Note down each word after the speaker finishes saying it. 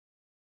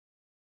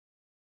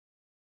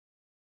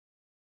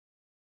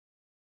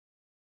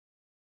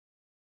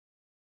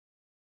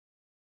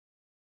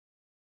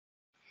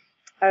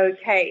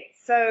Okay,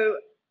 so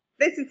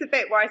this is the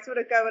bit where I sort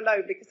of go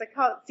alone because I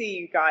can't see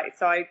you guys.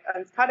 So I'm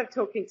kind of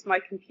talking to my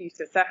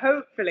computer. So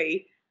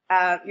hopefully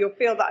you'll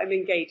feel that I'm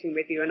engaging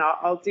with you, and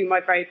I'll do my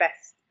very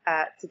best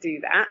to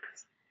do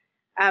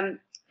that.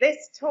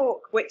 This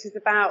talk, which is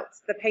about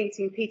the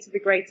painting Peter the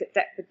Great at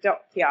Deptford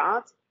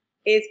Dockyard,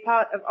 is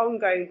part of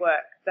ongoing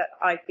work that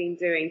I've been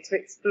doing to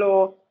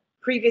explore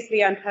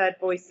previously unheard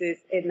voices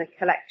in the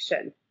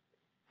collection.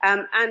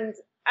 And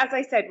as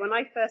I said, when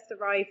I first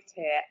arrived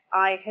here,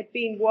 I had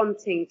been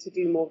wanting to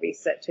do more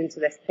research into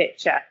this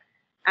picture.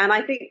 And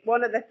I think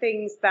one of the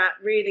things that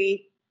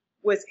really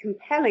was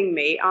compelling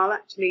me, I'll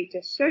actually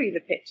just show you the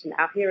picture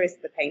now, here is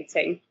the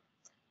painting,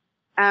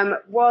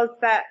 was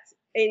that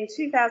in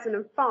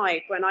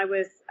 2005, when I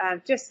was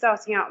just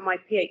starting out my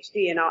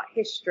PhD in art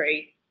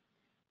history,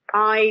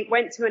 I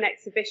went to an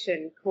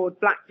exhibition called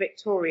Black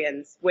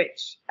Victorians,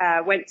 which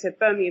went to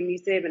Birmingham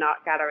Museum and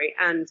Art Gallery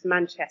and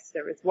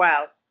Manchester as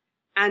well.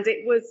 And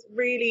it was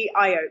really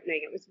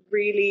eye-opening. It was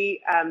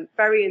really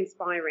very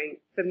inspiring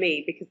for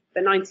me because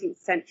the 19th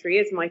century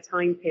is my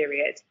time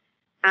period.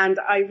 And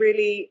I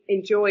really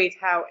enjoyed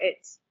how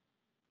it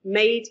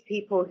made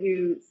people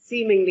who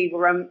seemingly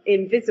were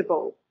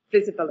invisible,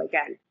 visible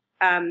again.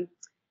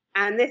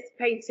 And this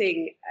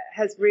painting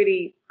has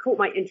really caught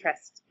my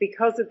interest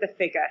because of the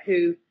figure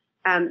who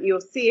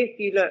you'll see if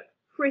you look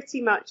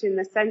pretty much in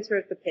the center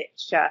of the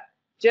picture,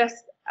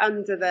 just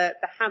under the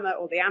hammer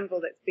or the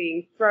anvil that's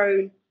being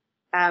thrown.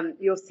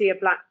 You'll see a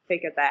black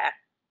figure there.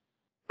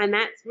 And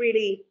that's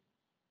really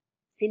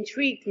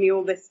intrigued me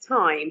all this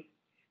time.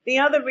 The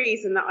other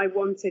reason that I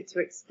wanted to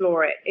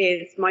explore it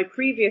is my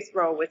previous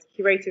role was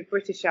Curator of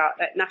British Art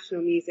at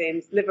National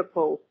Museums,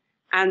 Liverpool.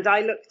 And I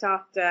looked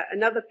after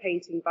another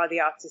painting by the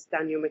artist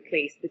Daniel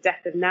Maclise, The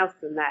Death of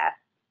Nelson there,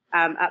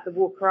 at the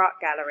Walker Art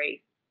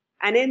Gallery.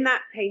 And in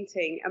that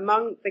painting,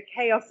 among the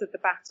chaos of the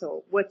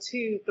battle, were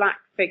two black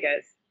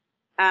figures.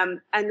 And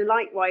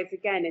likewise,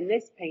 again, in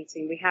this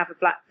painting, we have a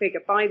black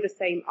figure by the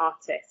same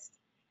artist.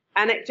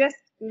 And it just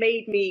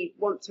made me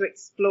want to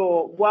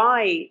explore,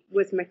 why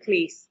was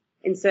Maclise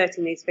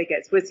inserting these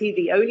figures? Was he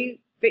the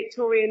only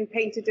Victorian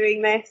painter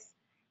doing this?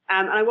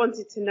 And I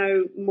wanted to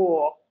know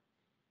more.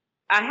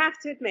 I have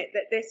to admit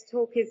that this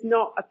talk is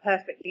not a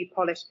perfectly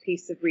polished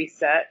piece of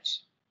research.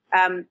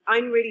 I'm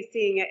really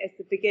seeing it as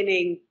the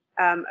beginning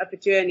of a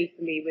journey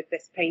for me with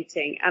this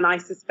painting. And I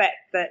suspect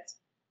that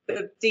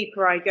the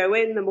deeper I go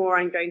in, the more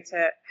I'm going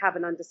to have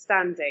an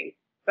understanding.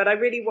 But I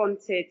really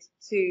wanted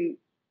to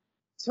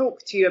talk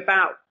to you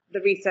about the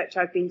research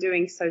I've been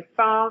doing so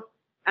far.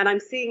 And I'm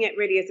seeing it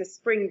really as a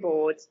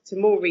springboard to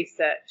more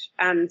research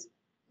and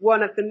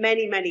one of the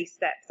many, many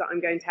steps that I'm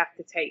going to have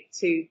to take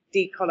to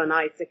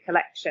decolonize the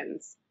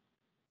collections.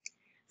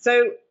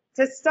 So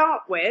to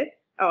start with,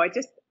 I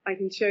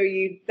can show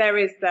you, there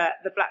is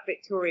the Black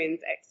Victorians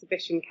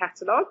exhibition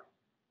catalogue.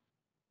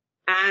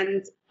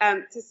 And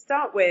to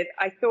start with,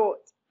 I thought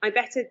I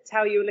better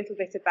tell you a little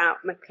bit about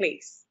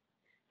Maclise,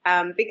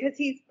 because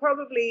he's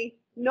probably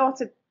not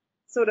a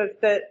sort of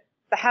the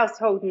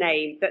household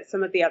name that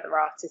some of the other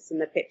artists in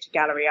the picture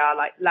gallery are,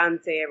 like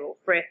Landseer or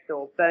Frith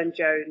or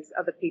Burne-Jones,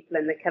 other people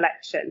in the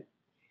collection.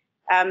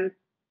 And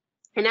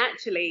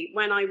actually,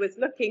 when I was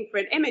looking for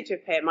an image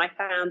of him, I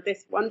found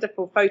this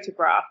wonderful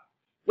photograph,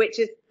 which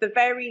is the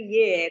very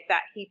year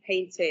that he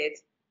painted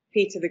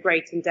Peter the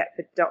Great in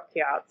Deptford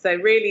Dockyard. So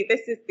really,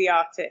 this is the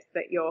artist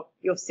that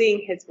you're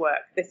seeing his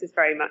work. This is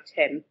very much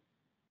him.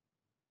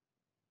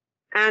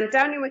 And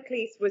Daniel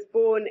Maclise was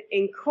born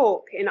in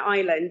Cork in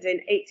Ireland in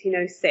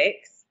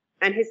 1806,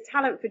 and his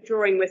talent for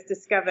drawing was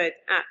discovered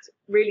at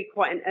really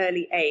quite an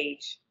early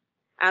age.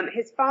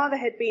 His father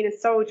had been a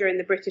soldier in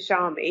the British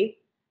Army,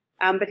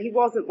 but he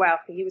wasn't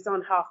wealthy. He was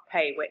on half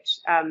pay, which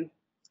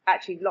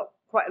actually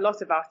quite a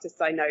lot of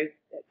artists I know,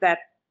 their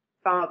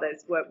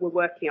fathers were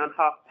working on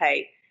half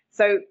pay.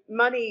 So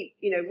money,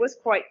 was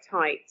quite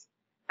tight.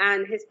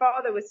 And his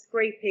father was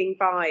scraping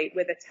by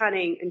with a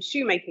tanning and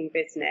shoemaking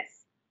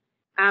business.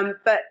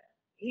 But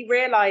he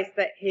realized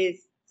that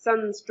his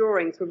son's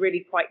drawings were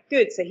really quite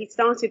good. So he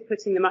started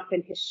putting them up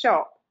in his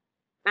shop.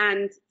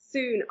 And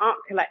soon art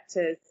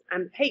collectors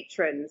and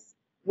patrons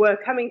were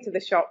coming to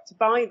the shop to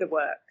buy the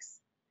works.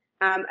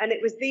 And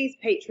it was these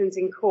patrons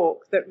in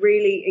Cork that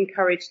really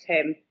encouraged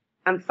him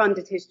and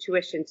funded his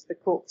tuition to the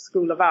Cork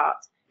School of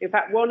Art. In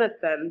fact, one of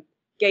them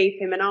gave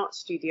him an art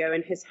studio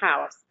in his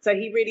house. So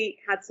he really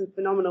had some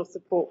phenomenal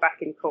support back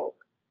in Cork.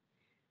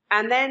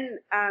 And then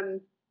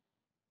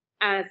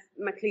as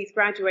Maclise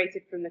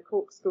graduated from the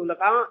Cork School of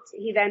Art,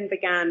 he then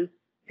began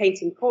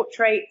painting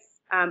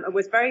portraits and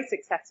was very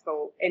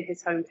successful in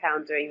his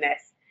hometown doing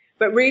this.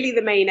 But really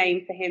the main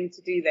aim for him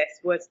to do this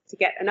was to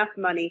get enough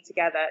money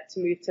together to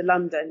move to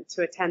London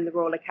to attend the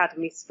Royal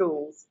Academy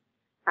schools,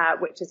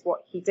 which is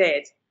what he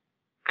did.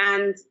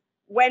 And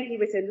when he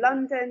was in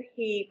London,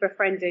 he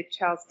befriended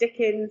Charles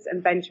Dickens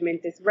and Benjamin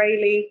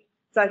Disraeli.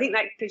 So I think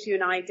that gives you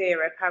an idea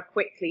of how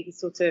quickly he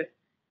sort of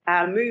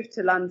moved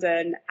to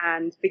London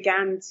and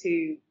began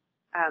to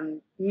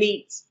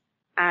meet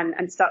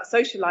and start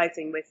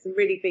socializing with some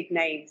really big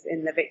names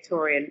in the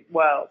Victorian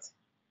world.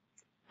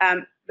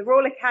 The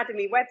Royal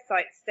Academy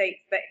website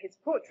states that his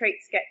portrait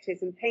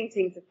sketches and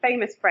paintings of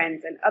famous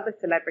friends and other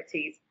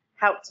celebrities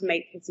helped to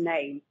make his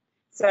name.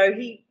 So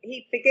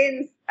he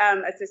begins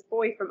as this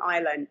boy from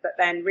Ireland, but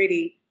then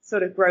really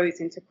sort of grows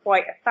into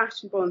quite a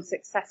fashionable and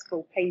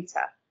successful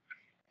painter.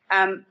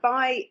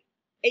 By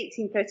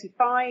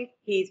 1835,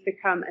 he's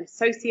become an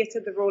associate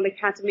of the Royal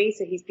Academy,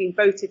 so he's been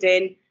voted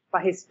in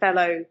by his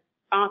fellow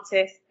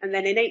artists, and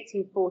then in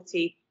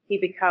 1840, he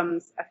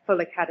becomes a full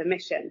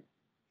academician.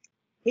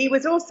 He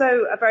was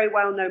also a very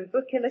well-known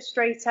book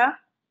illustrator,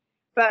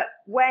 but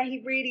where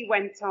he really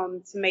went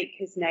on to make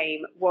his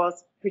name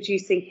was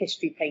producing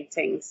history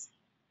paintings.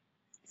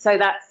 So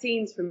that's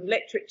scenes from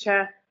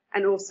literature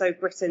and also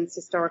Britain's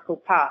historical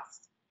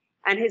past.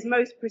 And his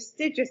most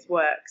prestigious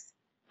works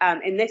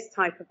in this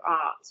type of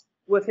art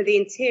were for the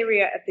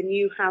interior of the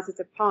new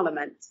Houses of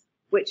Parliament,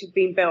 which had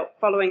been built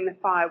following the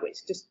fire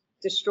which just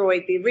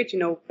destroyed the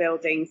original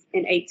buildings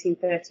in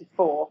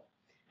 1834.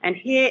 And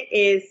here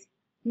is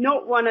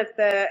not one of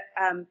the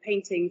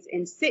paintings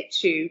in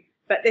situ,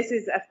 but this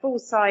is a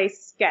full-size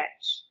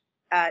sketch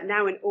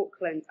now in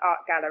Auckland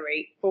Art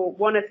Gallery for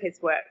one of his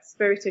works,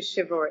 Spirit of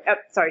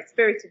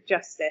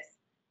Justice,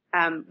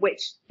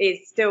 which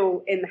is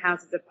still in the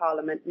Houses of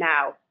Parliament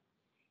now.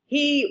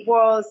 He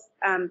was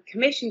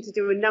commissioned to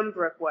do a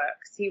number of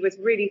works. He was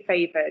really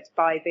favoured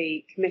by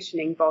the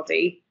commissioning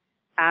body,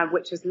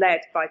 which was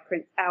led by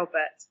Prince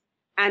Albert.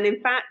 And in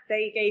fact,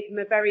 they gave him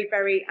a very,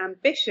 very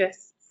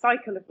ambitious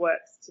cycle of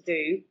works to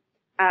do,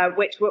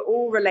 which were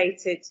all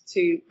related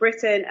to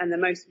Britain and the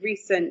most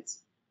recent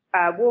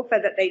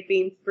warfare that they'd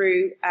been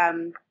through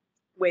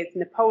with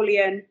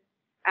Napoleon.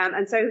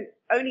 And so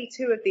only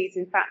two of these,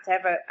 in fact,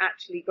 ever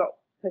actually got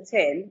put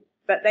in,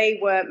 but they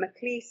were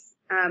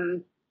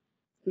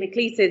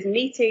Maclise's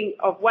meeting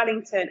of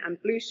Wellington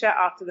and Blucher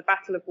after the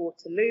Battle of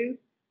Waterloo,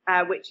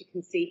 which you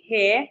can see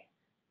here.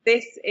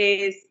 This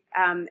is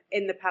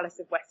in the Palace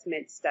of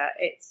Westminster.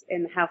 It's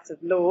in the House of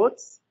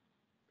Lords.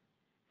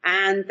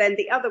 And then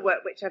the other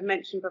work, which I've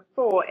mentioned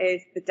before,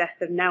 is The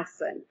Death of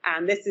Nelson.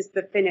 And this is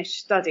the finished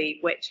study,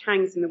 which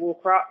hangs in the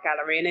Walker Art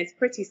Gallery and is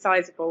pretty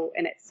sizable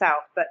in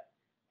itself, but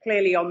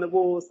clearly on the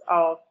walls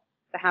of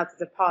the Houses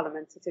of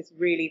Parliament, it is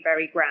really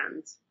very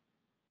grand.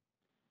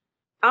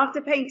 After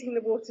painting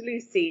the Waterloo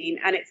scene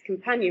and its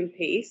companion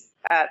piece,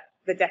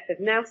 The Death of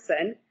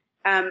Nelson,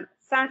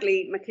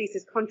 sadly,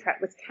 Maclise's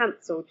contract was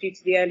cancelled due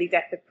to the early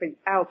death of Prince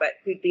Albert,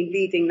 who'd been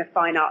leading the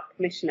Fine Art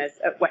Commissioners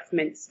at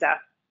Westminster.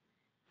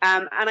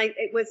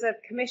 It was a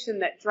commission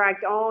that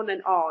dragged on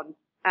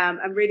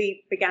and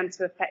really began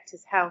to affect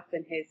his health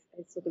and his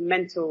sort of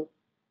mental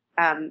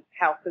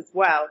health as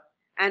well.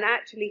 And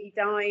actually, he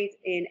died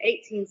in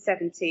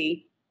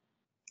 1870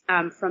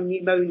 from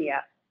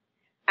pneumonia.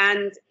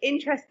 And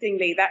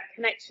interestingly, that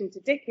connection to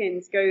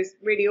Dickens goes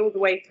really all the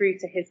way through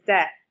to his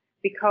death,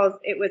 because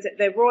it was at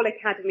the Royal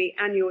Academy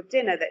annual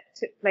dinner that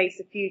took place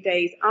a few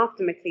days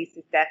after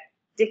Maclise's death.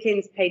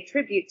 Dickens paid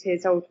tribute to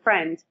his old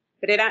friend,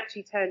 but it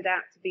actually turned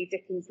out to be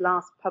Dickens'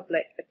 last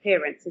public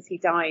appearance, as he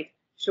died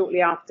shortly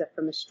after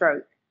from a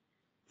stroke.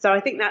 So I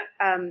think that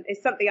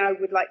is something I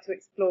would like to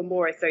explore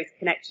more, is those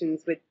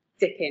connections with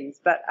Dickens.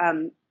 But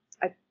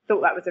I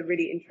thought that was a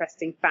really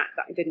interesting fact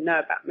that I didn't know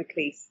about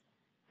Maclise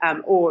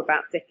or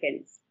about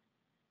Dickens.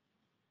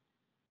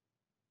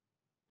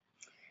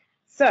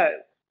 So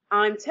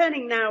I'm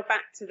turning now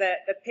back to the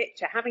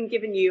picture, having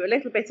given you a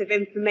little bit of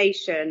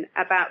information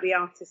about the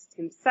artist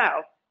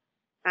himself.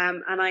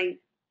 And I'm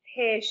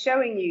here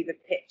showing you the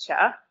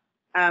picture,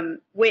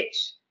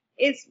 which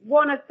is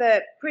one of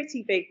the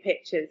pretty big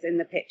pictures in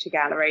the picture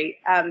gallery.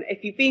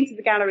 If you've been to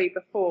the gallery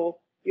before,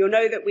 you'll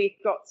know that we've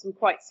got some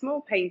quite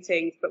small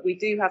paintings, but we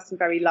do have some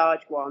very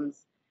large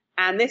ones.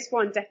 And this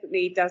one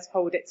definitely does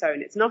hold its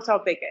own. It's not our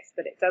biggest,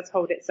 but it does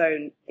hold its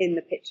own in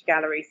the picture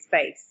gallery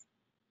space.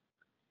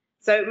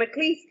 So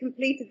Maclise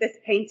completed this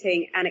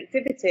painting and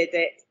exhibited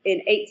it in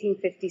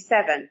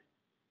 1857.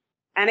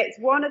 And it's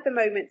one of the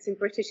moments in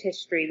British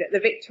history that the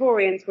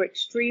Victorians were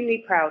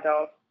extremely proud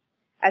of,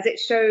 as it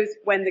shows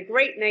when the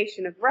great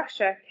nation of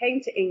Russia came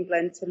to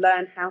England to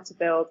learn how to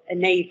build a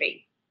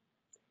navy.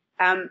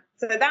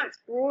 So that's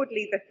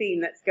broadly the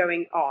theme that's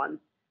going on.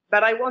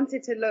 But I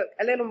wanted to look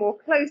a little more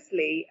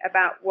closely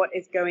about what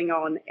is going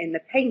on in the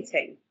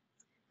painting.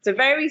 So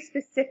very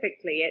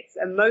specifically, it's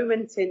a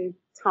moment in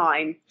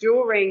time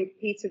during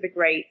Peter the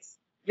Great's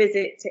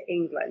visit to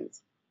England.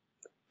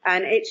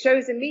 And it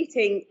shows a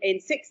meeting in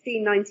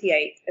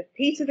 1698 of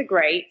Peter the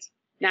Great.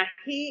 Now,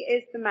 he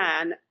is the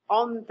man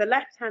on the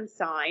left-hand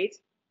side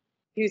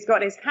who's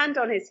got his hand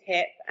on his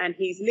hip and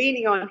he's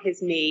leaning on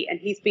his knee and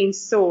he's been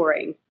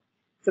soaring.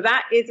 So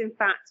that is, in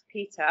fact,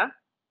 Peter.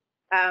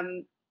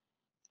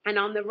 And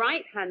on the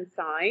right-hand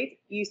side,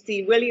 you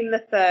see William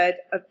III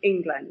of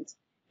England.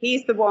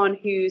 He's the one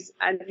who's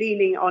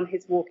leaning on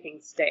his walking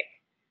stick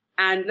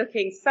and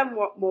looking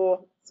somewhat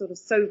more sort of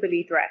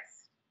soberly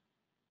dressed.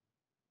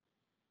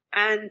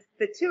 And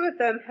the two of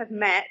them have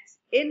met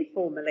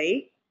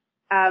informally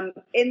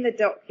in the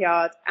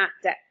dockyard at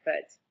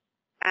Deptford.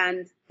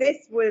 And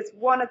this was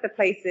one of the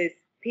places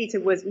Peter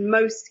was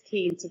most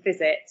keen to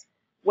visit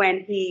when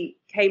he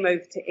came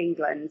over to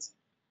England,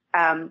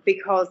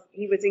 because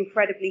he was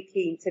incredibly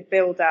keen to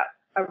build up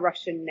a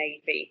Russian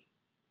navy.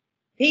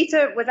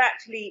 Peter was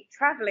actually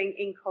traveling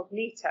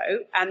incognito,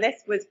 and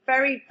this was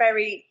very,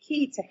 very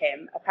key to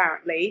him,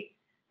 apparently.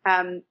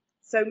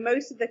 So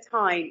most of the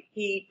time,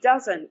 he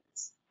doesn't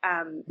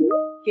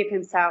give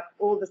himself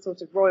all the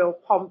sort of royal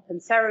pomp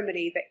and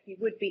ceremony that he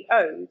would be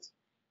owed.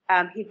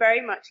 He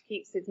very much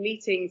keeps his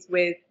meetings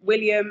with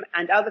William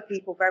and other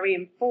people very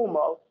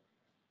informal.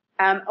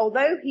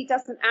 Although he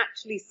doesn't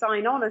actually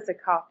sign on as a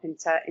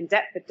carpenter in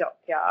Deptford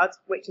Dockyard,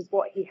 which is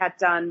what he had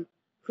done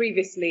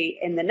previously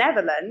in the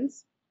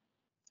Netherlands,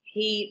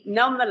 he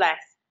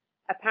nonetheless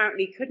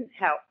apparently couldn't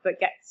help but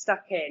get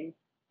stuck in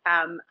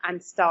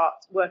and start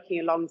working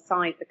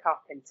alongside the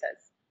carpenters.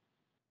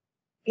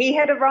 He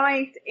had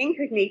arrived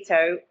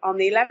incognito on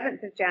the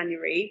 11th of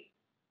January,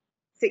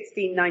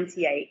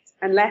 1698,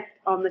 and left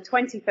on the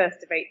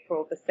 21st of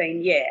April the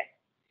same year.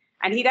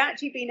 And he'd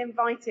actually been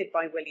invited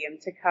by William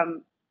to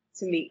come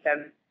to meet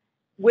them.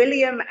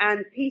 William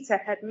and Peter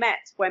had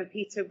met when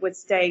Peter was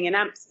staying in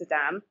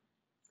Amsterdam,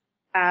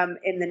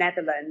 in the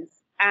Netherlands.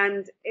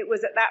 And it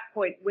was at that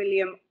point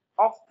William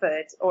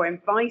offered or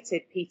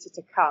invited Peter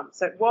to come.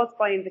 So it was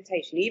by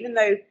invitation. Even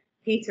though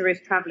Peter is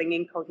traveling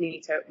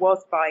incognito, it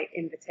was by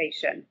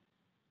invitation.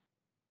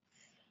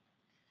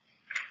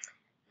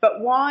 But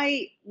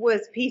why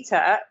was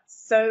Peter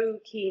so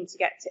keen to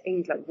get to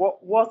England?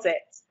 What was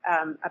it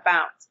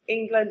about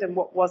England, and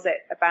what was it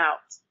about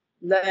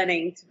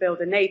learning to build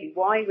a navy?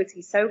 Why was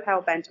he so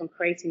hell-bent on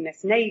creating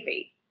this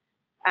navy?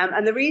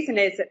 And the reason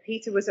is that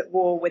Peter was at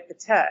war with the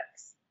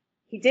Turks.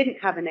 He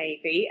didn't have a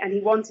navy, and he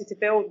wanted to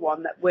build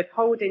one that would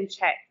hold in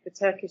check the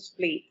Turkish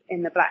fleet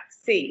in the Black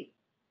Sea.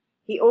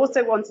 He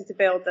also wanted to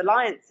build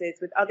alliances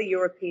with other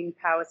European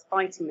powers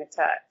fighting the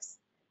Turks.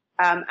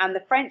 And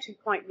the French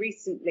had quite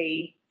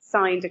recently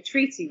signed a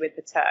treaty with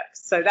the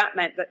Turks. So that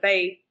meant that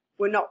they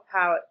were not a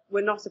power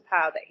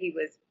that he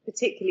was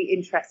particularly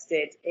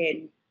interested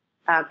in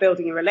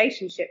building a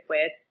relationship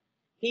with.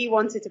 He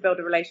wanted to build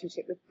a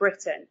relationship with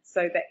Britain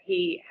so that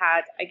he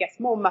had, I guess,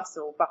 more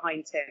muscle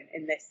behind him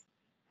in this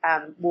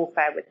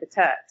warfare with the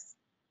Turks.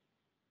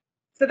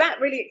 So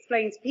that really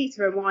explains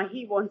Peter and why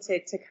he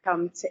wanted to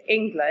come to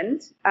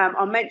England.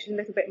 I'll mention a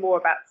little bit more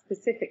about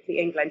specifically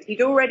England.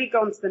 He'd already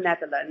gone to the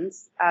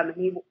Netherlands, and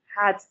he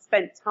had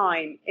spent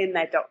time in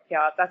their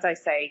dockyard, as I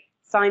say,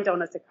 signed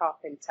on as a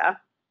carpenter.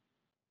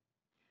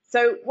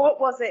 So what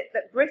was it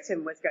that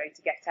Britain was going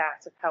to get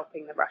out of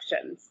helping the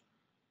Russians?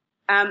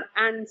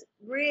 And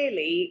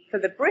really, for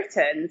the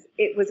Britons,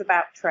 it was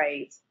about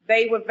trade.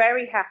 They were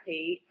very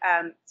happy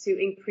to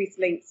increase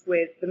links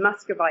with the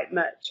Muscovite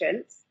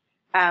merchants,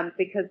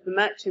 because the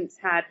merchants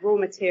had raw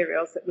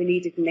materials that were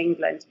needed in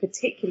England,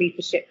 particularly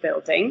for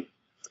shipbuilding.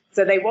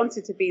 So they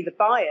wanted to be the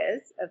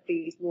buyers of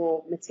these raw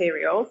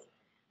materials.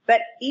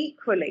 But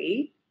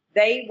equally,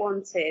 they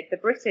wanted, the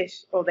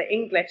British or the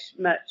English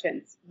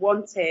merchants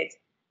wanted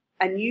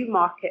a new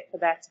market for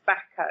their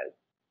tobacco.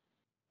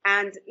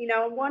 And, you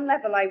know, on one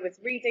level, I was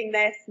reading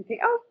this and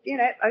thinking, oh, you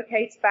know,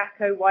 okay,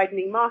 tobacco,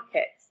 widening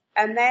markets.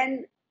 And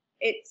then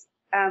it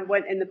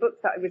went in the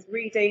book that I was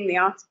reading, the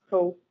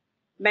article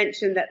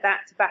mentioned that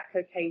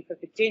tobacco came from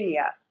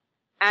Virginia.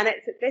 And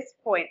it's at this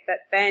point that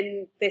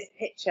then this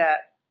picture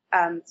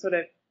sort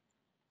of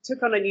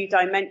took on a new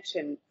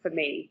dimension for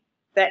me,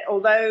 that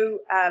although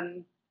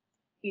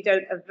you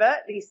don't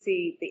overtly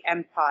see the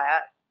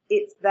empire,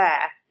 it's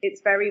there.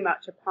 It's very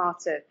much a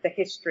part of the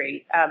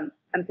history,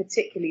 and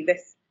particularly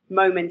this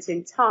moment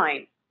in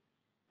time.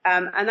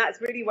 And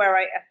that's really where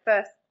I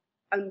first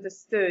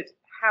understood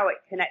how it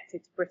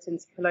connected to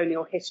Britain's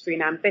colonial history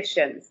and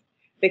ambitions,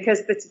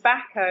 because the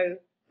tobacco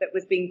that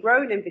was being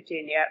grown in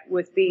Virginia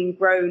was being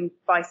grown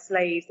by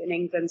slaves in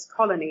England's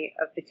colony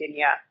of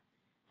Virginia.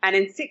 And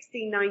in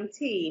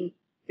 1619,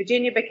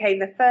 Virginia became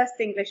the first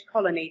English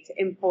colony to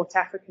import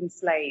African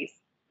slaves.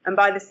 And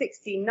by the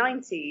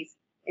 1690s,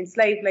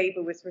 enslaved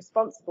labour was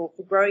responsible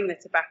for growing the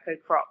tobacco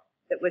crop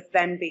that was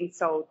then being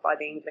sold by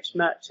the English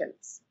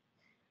merchants.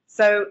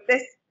 So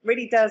this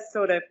really does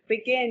sort of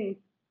begin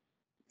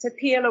to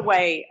peel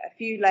away a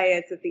few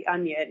layers of the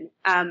onion,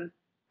 and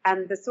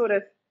the sort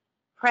of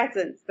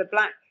presence, the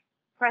black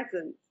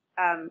presence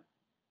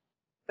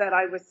that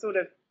I was sort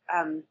of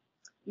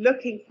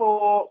looking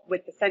for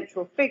with the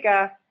central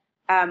figure,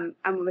 and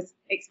was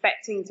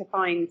expecting to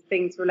find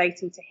things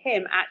relating to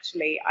him.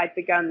 Actually, I'd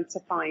begun to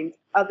find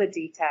other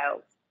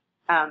details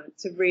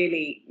to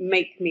really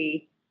make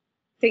me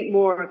think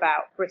more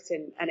about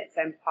Britain and its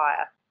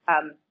empire,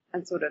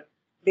 and sort of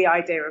the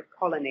idea of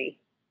colony.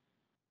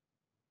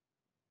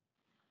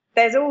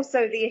 There's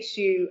also the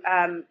issue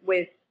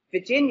with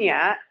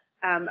Virginia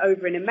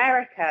over in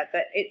America,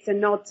 that it's a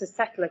nod to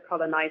settler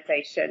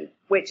colonization,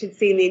 which had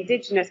seen the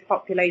indigenous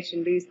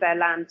population lose their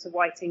land to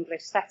white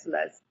English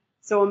settlers.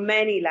 So on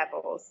many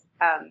levels,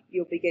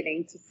 you're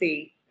beginning to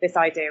see this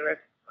idea of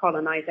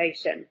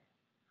colonization.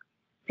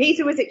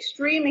 Peter was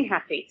extremely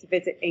happy to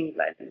visit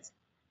England,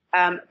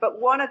 but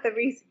one of the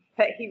reasons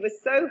but he was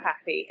so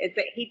happy is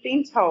that he'd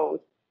been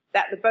told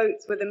that the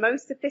boats were the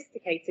most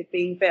sophisticated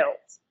being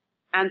built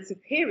and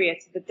superior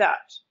to the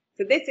Dutch.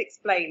 So this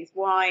explains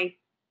why,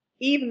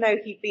 even though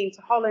he'd been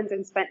to Holland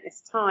and spent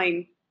this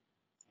time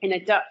in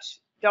a Dutch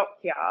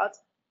dockyard,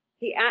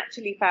 he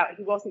actually felt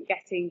he wasn't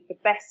getting the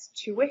best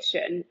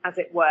tuition, as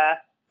it were,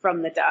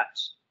 from the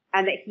Dutch,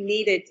 and that he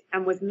needed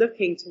and was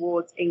looking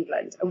towards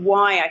England, and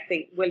why I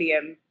think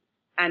William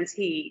and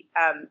he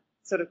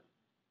sort of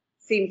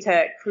seemed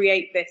to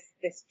create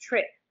this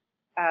trip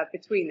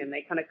between them.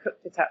 They kind of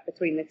cooked it up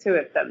between the two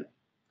of them.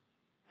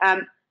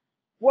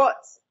 What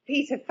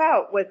Peter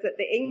felt was that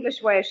the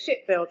English way of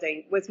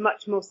shipbuilding was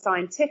much more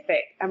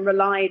scientific and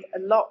relied a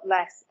lot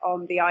less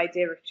on the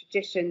idea of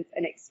traditions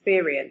and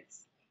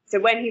experience. So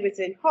when he was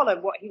in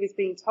Holland, what he was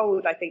being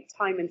told, I think,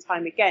 time and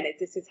time again, is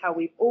this is how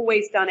we've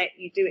always done it.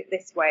 You do it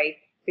this way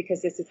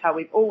because this is how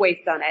we've always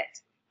done it.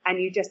 And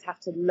you just have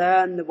to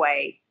learn the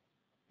way,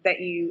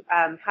 that you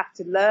have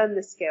to learn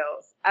the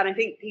skills. And I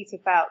think Peter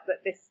felt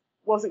that this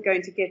wasn't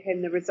going to give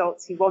him the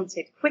results he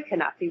wanted quick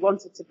enough. He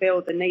wanted to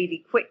build a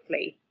navy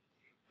quickly.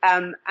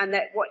 And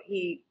that what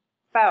he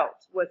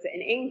felt was that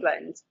in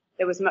England,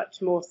 there was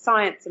much more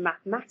science and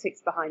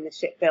mathematics behind the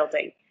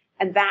shipbuilding.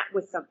 And that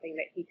was something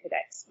that he could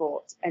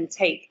export and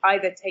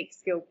either take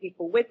skilled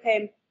people with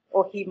him,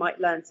 or he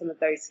might learn some of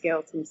those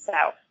skills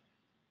himself.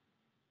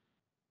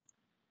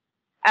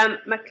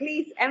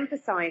 Maclise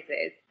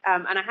emphasises,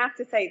 and I have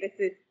to say this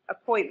is a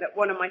point that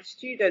one of my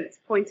students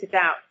pointed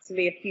out to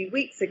me a few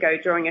weeks ago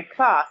during a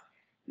class.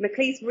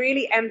 Maclise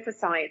really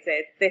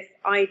emphasises this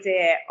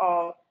idea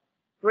of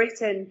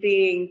Britain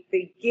being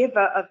the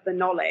giver of the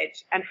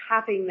knowledge and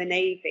having the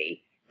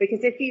navy,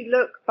 because if you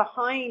look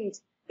behind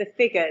the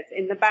figures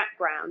in the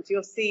background,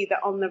 you'll see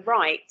that on the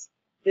right,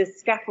 there's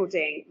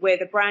scaffolding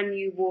with a brand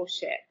new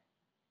warship.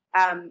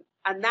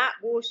 And that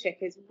warship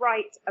is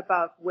right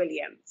above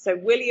William. So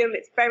William,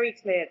 it's very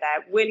clear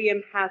there,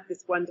 William has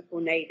this wonderful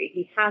navy.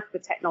 He has the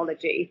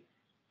technology.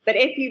 But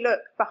if you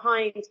look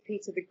behind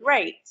Peter the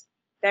Great,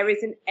 there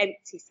is an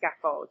empty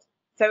scaffold.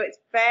 So it's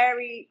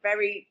very,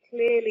 very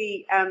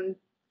clearly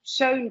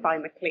shown by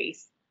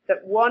Maclise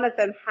that one of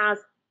them has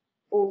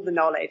all the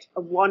knowledge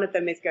and one of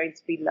them is going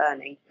to be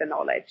learning the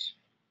knowledge.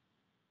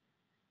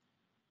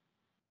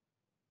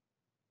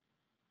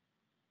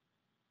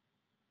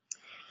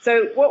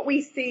 So what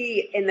we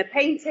see in the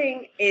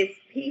painting is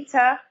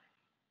Peter,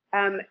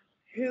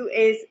 who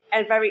is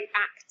a very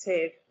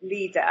active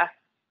leader.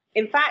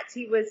 In fact,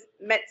 he was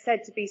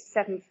said to be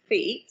 7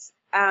 feet,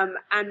 and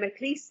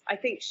Maclise, I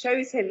think,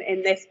 shows him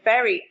in this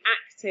very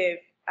active,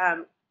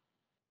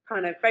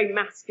 kind of very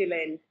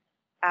masculine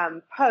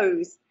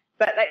pose,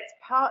 but that's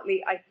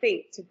partly, I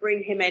think, to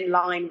bring him in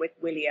line with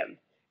William.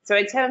 So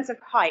in terms of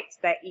height,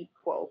 they're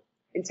equal.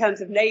 In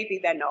terms of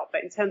navy, they're not,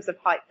 but in terms of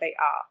height, they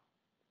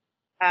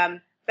are.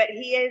 But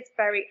he is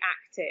very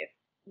active.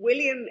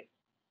 William,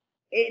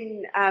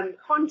 in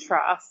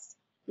contrast,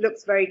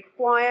 looks very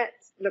quiet,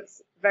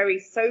 looks very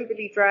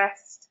soberly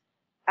dressed.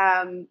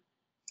 So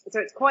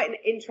it's quite an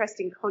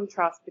interesting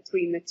contrast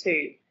between the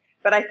two.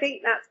 But I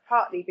think that's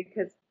partly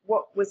because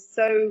what was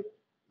so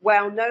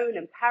well known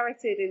and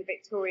parroted in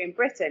Victorian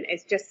Britain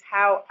is just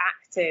how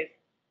active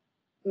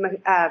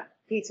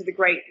Peter the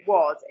Great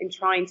was in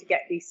trying to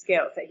get these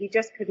skills, that he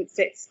just couldn't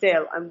sit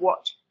still and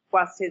watch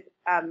whilst his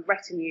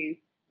retinue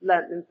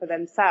learnt them for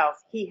themselves.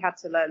 He had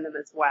to learn them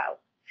as well.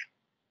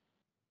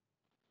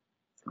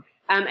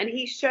 And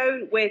he's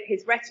shown with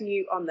his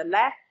retinue on the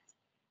left,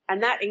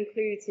 and that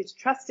includes his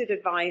trusted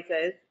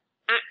advisors,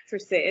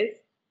 actresses,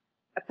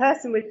 a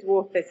person with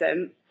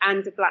dwarfism,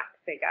 and a black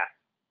figure.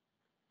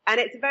 And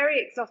it's a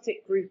very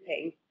exotic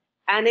grouping.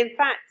 And in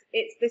fact,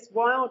 it's this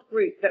wild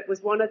group that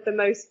was one of the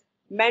most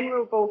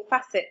memorable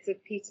facets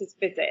of Peter's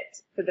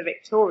visit for the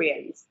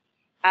Victorians.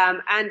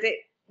 And it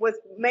was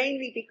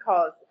mainly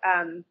because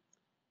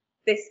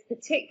this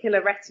particular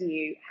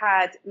retinue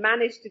had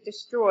managed to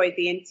destroy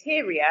the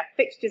interior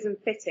fixtures and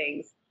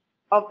fittings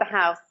of the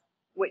house,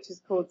 which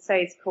is called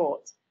Sayes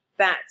Court,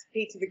 that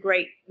Peter the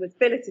Great was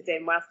billeted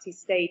in whilst he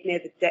stayed near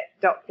the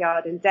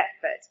dockyard in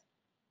Deptford.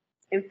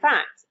 In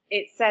fact,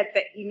 it's said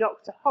that he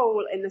knocked a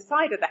hole in the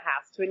side of the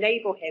house to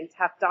enable him to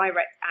have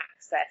direct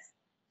access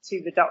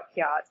to the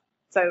dockyard.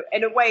 So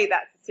in a way,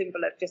 that's a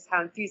symbol of just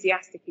how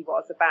enthusiastic he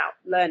was about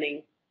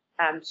learning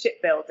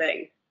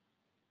shipbuilding.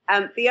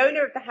 The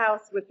owner of the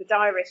house was the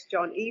diarist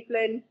John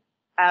Evelyn,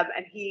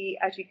 and he,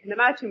 as you can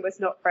imagine, was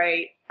not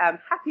very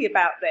happy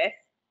about this.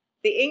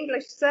 The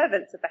English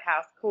servants of the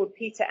house called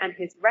Peter and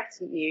his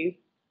retinue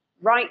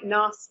right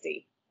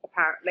nasty,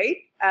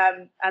 apparently,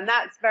 and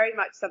that's very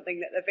much something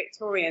that the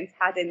Victorians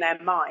had in their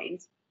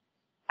mind.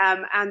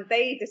 And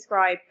they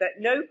described that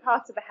no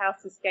part of the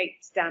house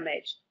escaped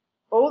damage.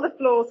 All the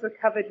floors were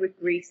covered with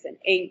grease and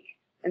ink,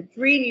 and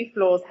 3 new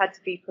floors had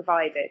to be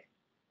provided.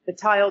 The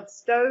tiled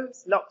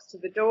stoves, locks to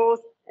the doors,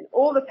 and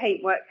all the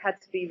paintwork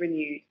had to be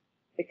renewed.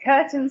 The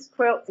curtains,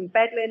 quilts, and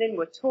bed linen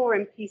were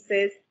torn in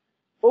pieces.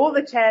 All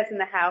the chairs in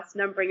the house,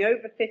 numbering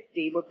over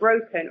 50, were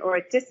broken or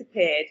had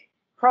disappeared,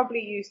 probably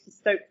used to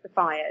stoke the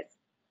fires.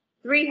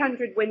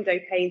 300 window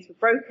panes were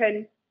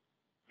broken,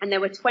 and there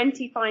were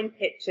 20 fine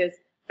pictures,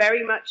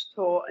 very much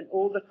tore, and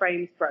all the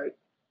frames broke.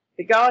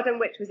 The garden,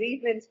 which was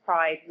Evelyn's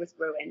pride, was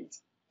ruined.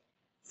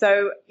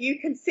 So you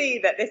can see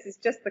that this is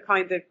just the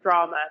kind of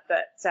drama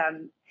that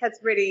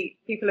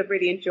people have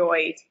really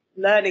enjoyed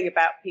learning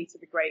about Peter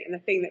the Great, and the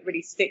thing that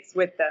really sticks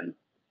with them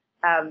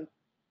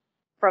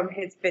from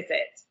his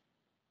visit.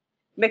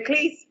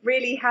 Maclise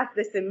really has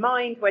this in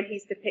mind when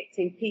he's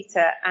depicting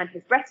Peter and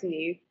his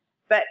retinue,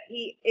 but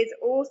he is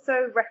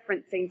also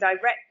referencing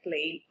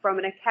directly from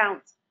an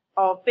account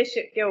of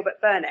Bishop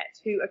Gilbert Burnet,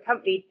 who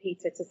accompanied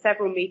Peter to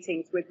several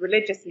meetings with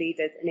religious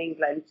leaders in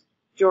England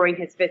during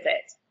his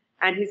visit.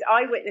 And his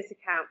eyewitness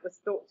account was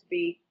thought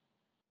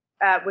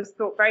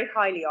very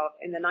highly of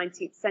in the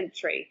 19th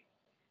century.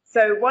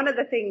 So one of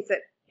the things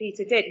that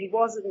Peter did, he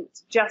wasn't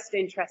just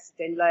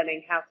interested in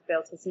learning how to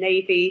build his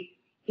navy.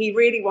 He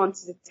really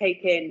wanted to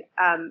take in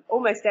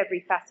almost every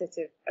facet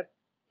of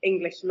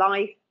English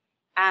life.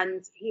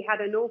 And he had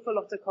an awful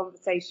lot of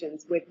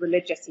conversations with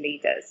religious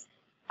leaders.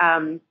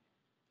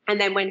 And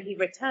then when he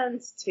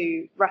returns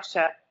to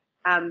Russia,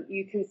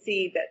 you can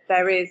see that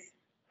there is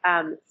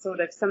sort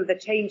of some of the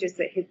changes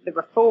that the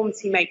reforms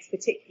he makes,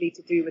 particularly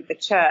to do with the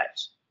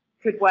church,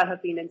 could well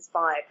have been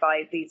inspired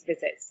by these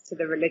visits to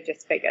the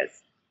religious figures.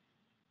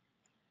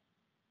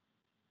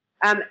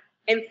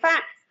 In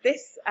fact,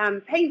 this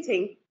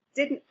painting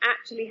didn't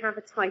actually have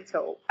a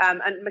title,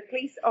 and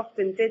Maclise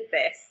often did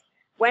this.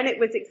 When it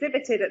was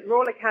exhibited at the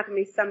Royal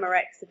Academy Summer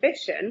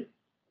Exhibition,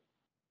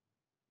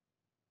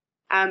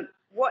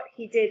 what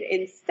he did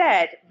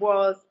instead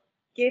was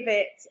give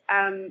it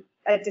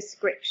a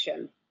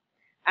description.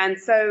 And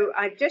so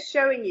I'm just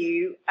showing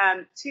you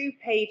 2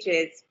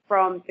 pages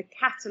from the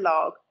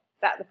catalogue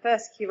that the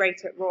first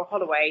curator at Royal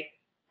Holloway,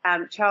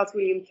 Charles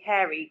William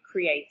Carey,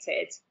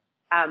 created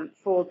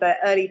for the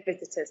early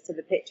visitors to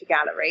the picture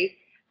gallery.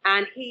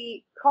 And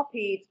he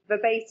copied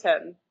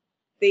verbatim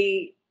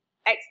the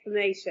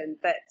explanation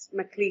that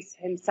Maclise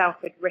himself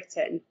had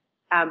written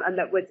and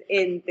that was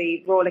in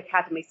the Royal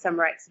Academy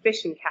Summer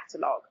Exhibition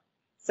catalogue.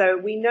 So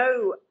we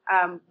know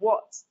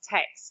what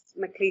text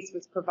Maclise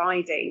was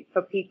providing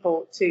for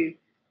people to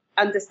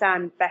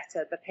understand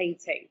better the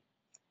painting.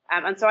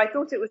 And so I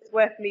thought it was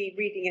worth me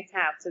reading it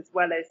out as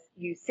well as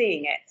you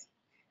seeing it.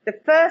 The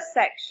first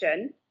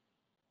section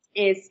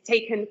is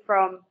taken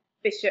from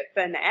Bishop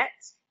Burnet.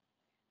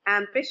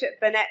 And Bishop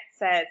Burnet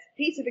says,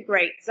 Peter the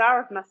Great,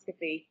 Tsar of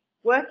Muscovy,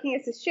 working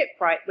as a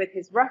shipwright with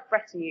his rough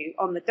retinue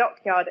on the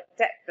dockyard at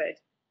Deptford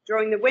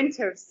during the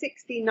winter of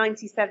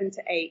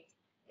 1697-8,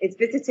 is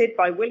visited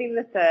by William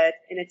III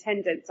in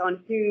attendance,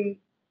 on whom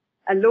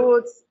are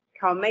Lords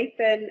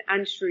Carmarthen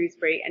and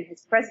Shrewsbury and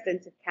his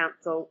President of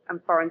Council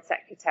and Foreign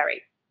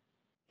Secretary.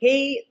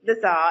 He, the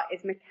Tsar,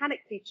 is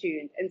mechanically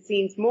tuned and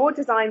seems more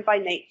designed by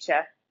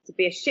nature to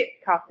be a ship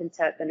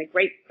carpenter than a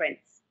great prince.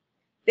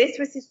 This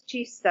was his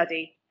chief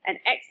study and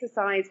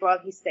exercise while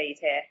he stayed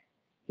here.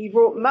 He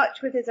wrought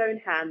much with his own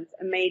hands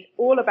and made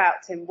all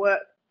about him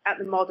work at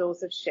the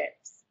models of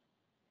ships.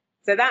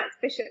 So that's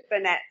Bishop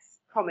Burnet's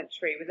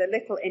commentary with a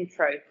little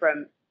intro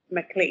from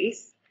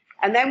Maclise.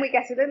 And then we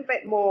get a little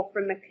bit more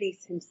from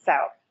Maclise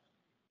himself.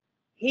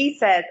 He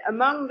says,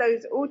 among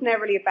those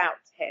ordinarily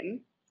about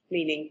him,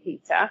 meaning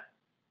Peter,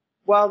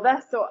 while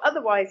thus or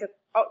otherwise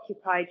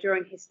occupied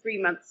during his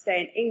 3-month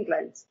stay in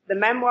England, the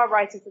memoir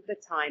writers of the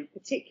time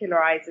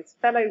particularize as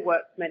fellow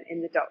workmen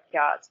in the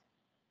dockyard.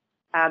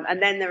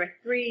 And then there are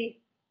 3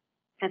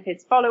 of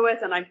his followers,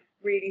 and I'm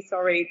really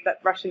sorry that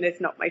Russian is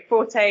not my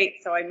forte,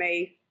 so I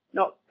may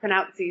not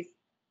pronounce these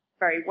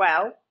very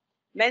well.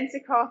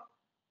 Menzikov,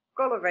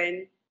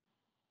 Golovin,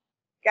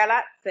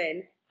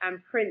 Galatzin,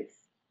 and Prince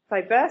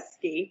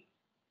Sibursky,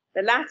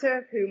 the latter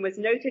of whom was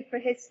noted for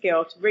his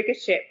skill to rig a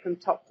ship from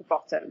top to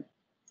bottom.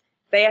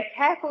 They are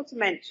careful to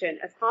mention,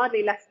 as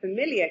hardly less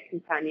familiar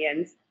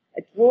companions,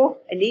 a dwarf,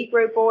 a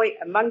Negro boy,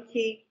 a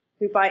monkey,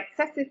 who by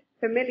excessive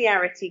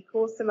familiarity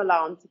caused some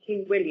alarm to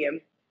King William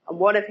on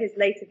one of his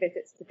later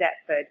visits to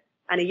Deptford,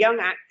 and a young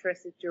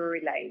actress of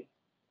Drury Lane.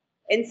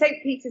 In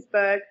St.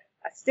 Petersburg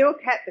are still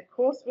kept the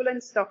coarse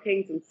woolen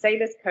stockings and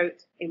sailor's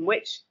coat in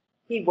which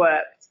he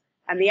worked,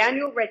 and the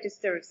annual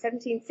register of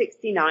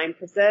 1769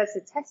 preserves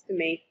the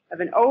testimony of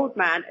an old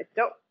man, a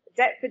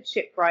Deptford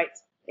shipwright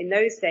in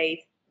those days,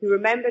 who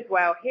remembered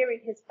well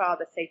hearing his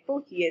father say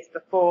 40 years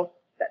before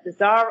that the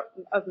Tsar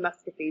of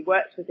Muscovy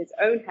worked with his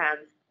own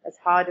hands as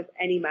hard as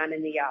any man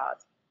in the yard.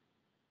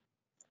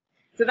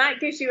 So that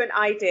gives you an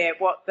idea of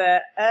what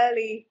the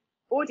early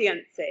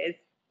audiences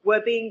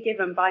were being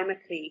given by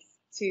Maclise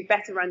to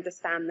better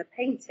understand the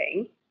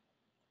painting.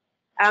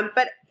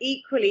 But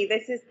equally,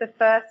 this is the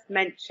first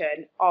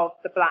mention of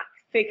the black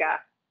figure.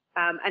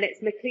 And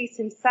it's Maclise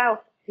himself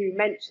who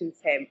mentions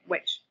him,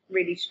 which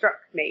really struck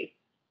me.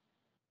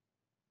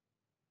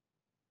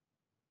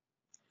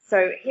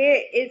 So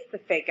here is the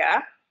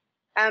figure.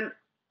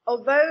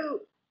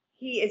 Although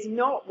he is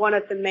not one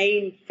of the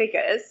main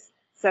figures,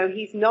 so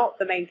he's not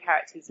the main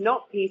character, he's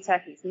not Peter,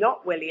 he's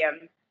not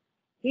William,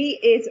 he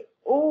is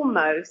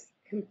almost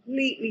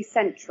completely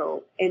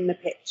central in the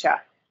picture.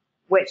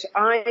 which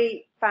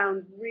I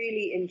found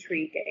really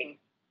intriguing.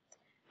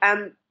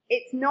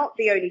 It's not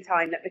the only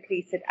time that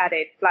Maclise had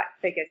added black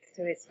figures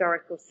to a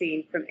historical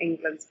scene from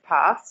England's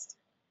past.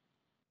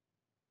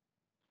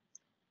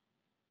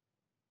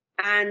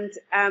 And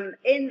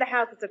in the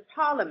Houses of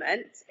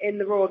Parliament, in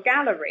the Royal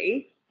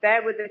Gallery,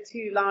 there were the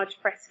two large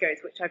frescoes,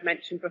 which I've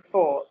mentioned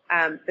before,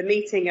 the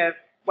meeting of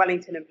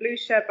Wellington and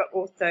Blucher, but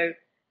also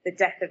the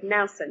death of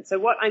Nelson. So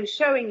what I'm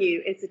showing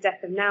you is the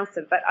death of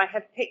Nelson, but I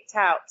have picked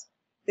out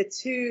the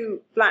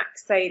two black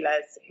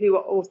sailors who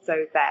are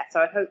also there. So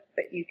I hope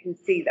that you can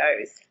see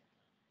those.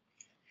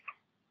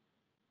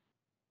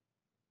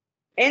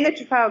 In the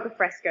Trafalgar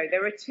fresco,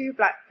 there are two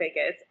black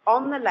figures.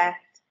 On the left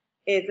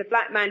is a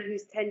black man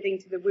who's tending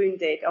to the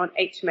wounded on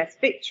HMS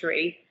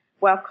Victory,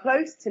 while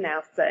close to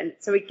Nelson,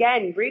 so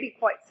again, really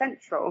quite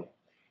central,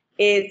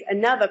 is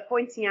another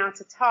pointing out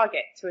a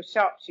target to a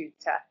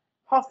sharpshooter,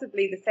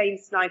 possibly the same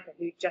sniper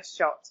who just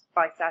shot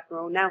Vice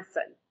Admiral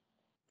Nelson.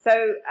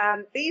 So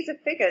these are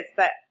figures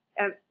that,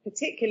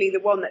 particularly the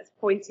one that's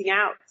pointing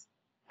out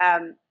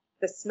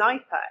the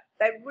sniper,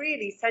 they're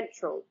really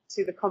central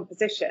to the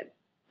composition,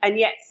 and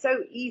yet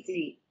so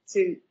easy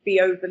to be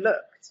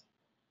overlooked.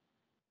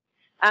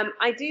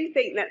 I do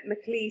think that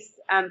Maclise,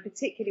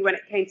 particularly when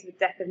it came to the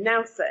death of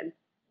Nelson,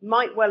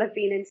 might well have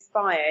been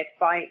inspired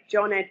by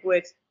John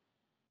Edward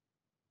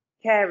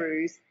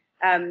Carew's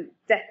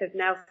Death of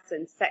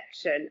Nelson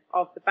section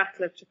of the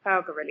Battle of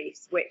Trafalgar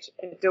reliefs, which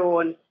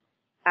adorn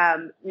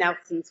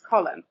Nelson's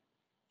column.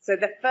 So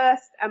the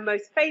first and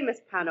most famous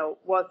panel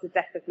was the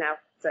Death of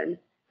Nelson,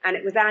 and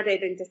it was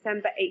added in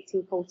December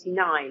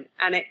 1849,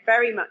 and it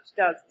very much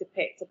does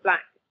depict a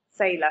black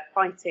sailor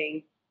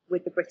fighting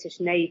with the British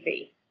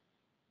Navy.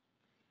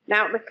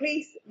 Now,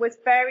 Maclise was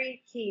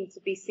very keen to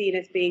be seen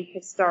as being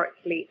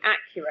historically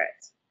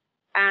accurate,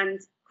 and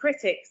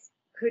critics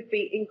could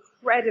be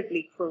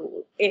incredibly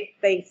cruel if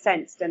they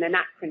sensed an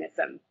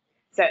anachronism.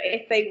 So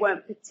if they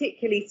weren't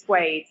particularly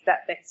swayed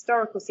that the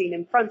historical scene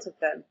in front of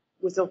them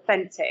was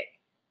authentic,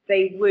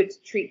 they would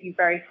treat you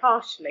very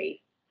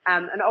harshly.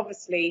 And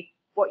obviously,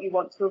 what you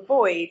want to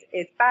avoid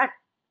is bad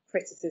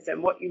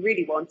criticism. What you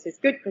really want is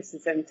good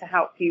criticism to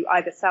help you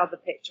either sell the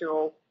picture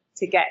or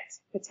to get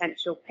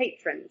potential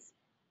patrons.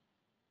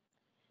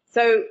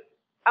 So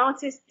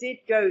artists did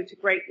go to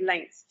great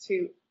lengths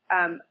to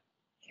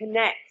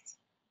connect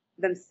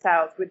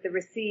themselves with the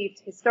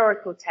received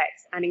historical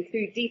text and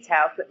include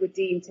details that were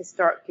deemed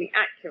historically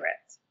accurate.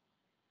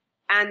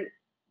 And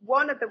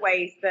one of the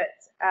ways that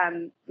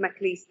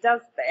Maclise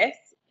does this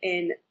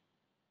in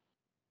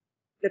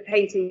the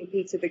painting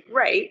Peter the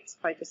Great,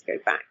 if I just go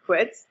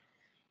backwards,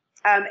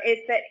 is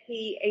that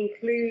he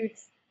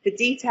includes the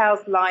details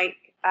like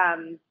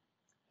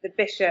the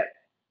Bishop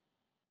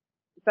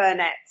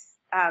Burnet's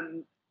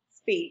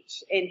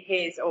speech in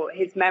his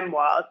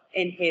memoirs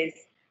in his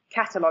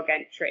catalogue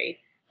entry,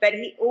 but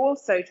he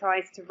also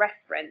tries to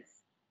reference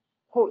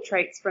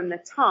portraits from the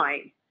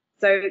time.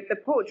 So the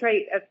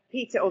portrait of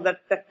Peter, or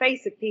the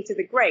face of Peter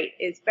the Great,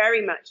 is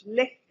very much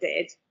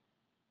lifted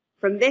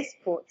from this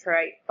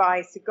portrait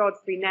by Sir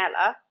Godfrey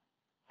Kneller,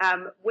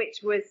 which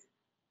was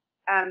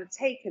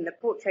taken, the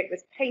portrait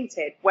was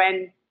painted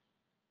when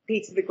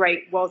Peter the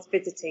Great was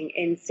visiting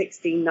in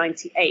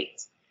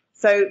 1698.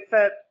 So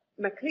for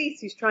Maclise,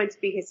 who's trying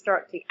to be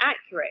historically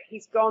accurate,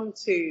 he's gone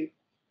to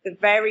the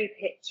very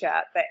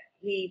picture that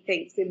he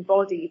thinks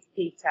embodies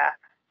Peter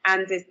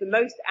and is the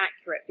most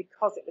accurate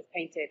because it was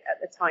painted at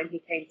the time he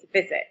came to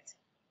visit.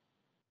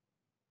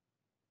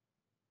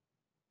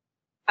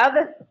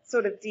 Other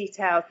sort of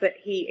details that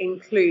he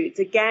includes,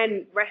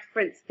 again,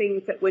 reference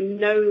things that were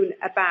known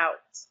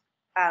about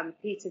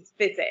Peter's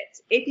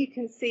visit. If you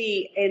can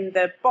see in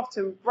the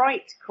bottom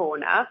right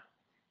corner,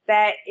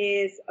 there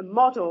is a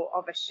model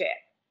of a ship.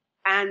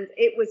 And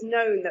it was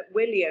known that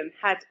William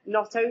had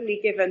not only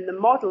given the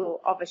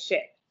model of a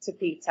ship to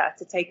Peter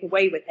to take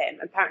away with him.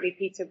 Apparently,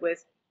 Peter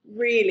was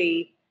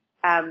really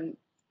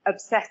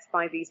obsessed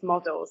by these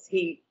models.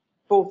 He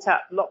bought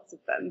up lots of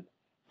them.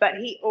 But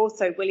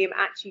William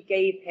actually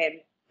gave him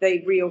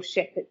the real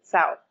ship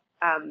itself.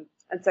 And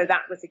so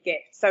that was a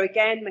gift. So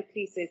again,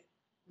 Maclise is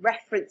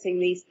referencing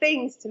these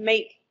things to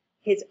make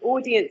his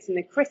audience and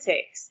the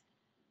critics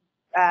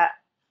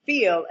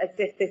feel as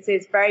if this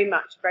is very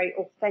much a very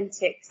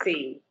authentic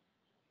scene.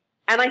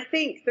 And I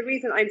think the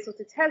reason I'm sort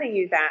of telling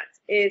you that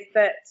is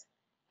that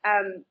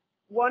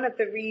one of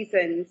the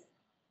reasons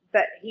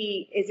that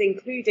he is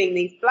including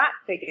these black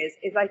figures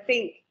is, I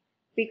think,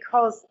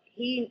 because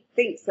he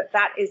thinks that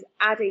that is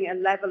adding a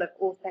level of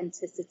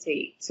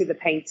authenticity to the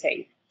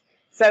painting.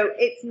 So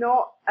it's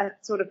not a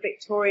sort of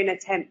Victorian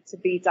attempt to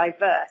be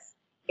diverse.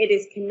 It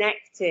is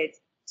connected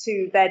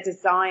to their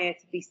desire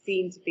to be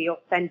seen to be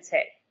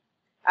authentic.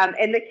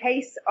 In the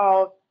case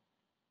of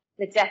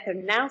the death of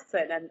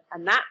Nelson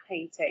and that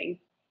painting,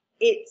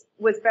 it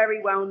was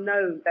very well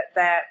known that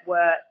there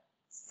were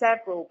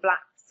several black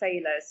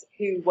sailors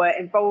who were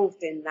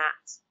involved in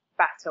that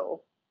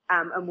battle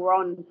and were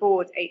on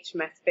board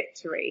HMS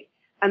Victory.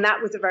 And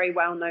that was a very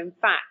well-known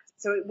fact.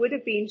 So it would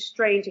have been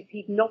strange if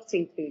he'd not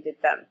included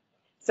them.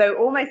 So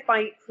almost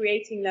by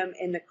creating them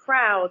in the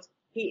crowd,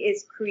 he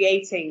is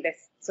creating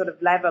this sort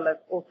of level of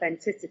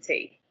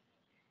authenticity.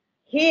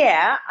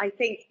 Here, I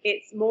think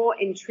it's more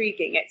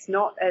intriguing. It's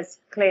not as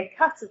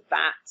clear-cut as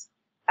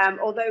that,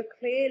 although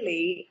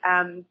clearly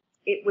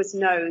it was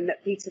known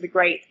that Peter the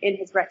Great in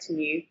his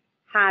retinue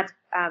had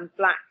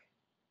black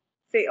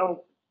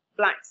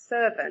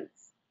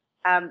servants.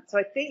 So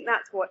I think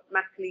that's what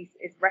Maclise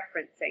is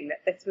referencing,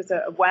 that this was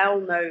a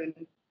well-known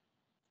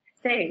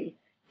thing,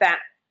 that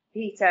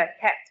Peter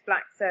kept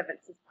black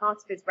servants as part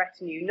of his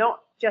retinue,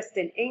 not just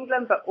in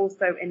England, but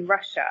also in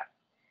Russia.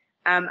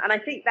 And I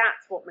think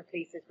that's what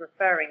Maclise is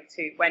referring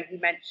to when he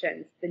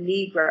mentions the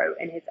Negro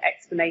in his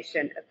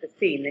explanation of the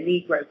scene, the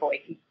Negro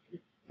boy. He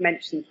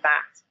mentions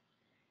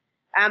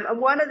that. And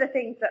one of the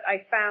things that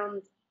I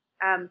found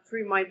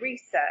through my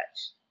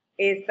research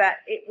is that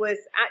it was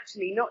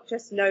actually not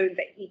just known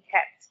that he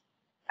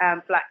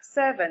kept black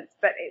servants,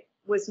 but it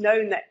was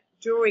known that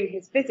during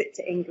his visit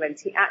to England,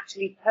 he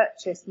actually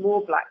purchased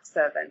more black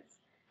servants.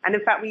 And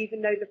in fact, we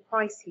even know the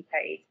price he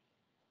paid.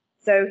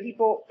 So he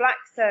bought black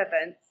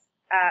servants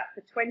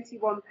for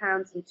 £21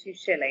 and 2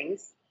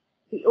 shillings.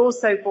 He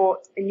also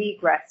bought a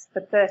negress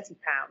for £30.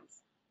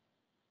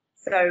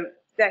 So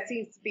there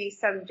seems to be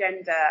some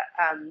gender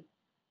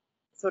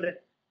sort of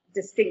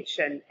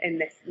distinction in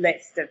this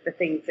list of the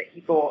things that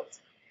he bought.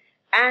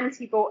 And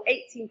he bought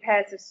 18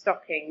 pairs of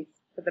stockings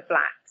for the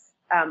blacks,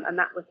 and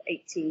that was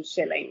 18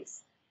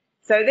 shillings.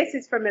 So this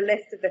is from a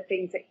list of the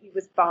things that he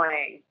was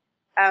buying.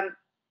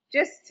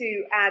 Just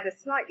to add a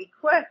slightly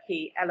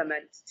quirky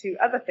element to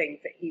other things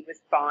that he was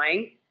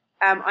buying,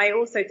 I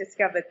also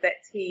discovered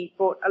that he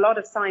bought a lot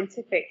of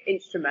scientific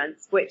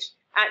instruments, which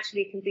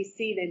actually can be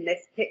seen in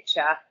this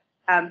picture.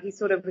 He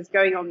sort of was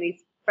going on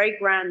these very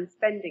grand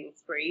spending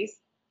sprees,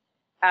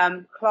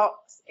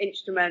 clocks,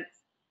 instruments,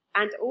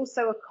 and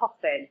also a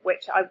coffin,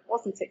 which I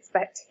wasn't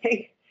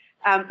expecting.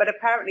 But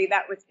apparently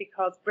that was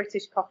because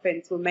British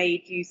coffins were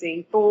made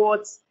using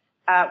boards,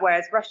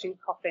 whereas Russian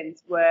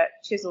coffins were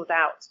chiseled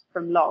out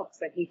from logs,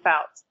 and he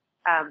felt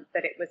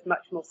that it was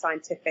much more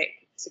scientific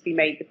to be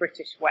made the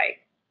British way.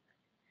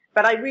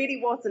 But I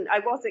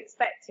was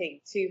expecting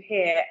to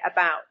hear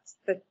about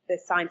the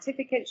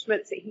scientific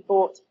instruments that he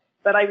bought,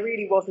 but I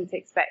really wasn't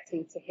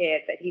expecting to hear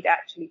that he'd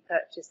actually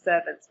purchased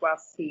servants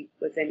whilst he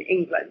was in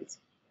England.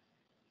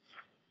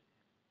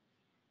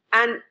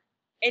 And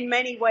in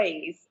many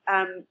ways,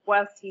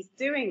 whilst he's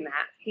doing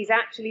that, he's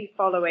actually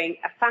following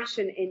a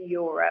fashion in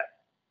Europe,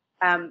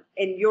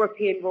 in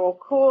European royal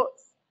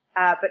courts,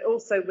 but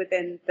also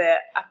within the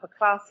upper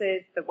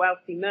classes, the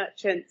wealthy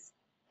merchants.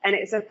 And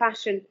it's a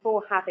fashion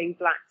for having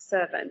black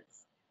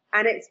servants.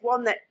 And it's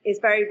one that is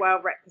very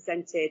well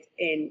represented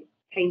in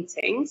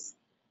paintings,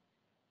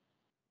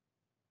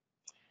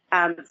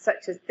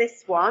 such as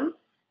this one.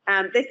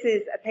 This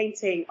is a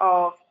painting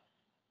of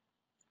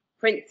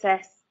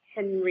Princess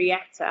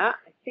Henrietta.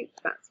 I think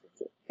that's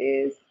what it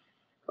is.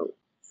 Oh,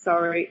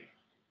 sorry.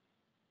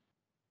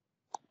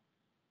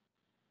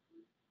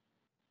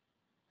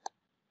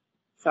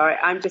 Sorry,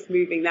 I'm just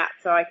moving that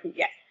so I can,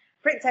 yes.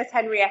 Princess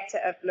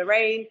Henrietta of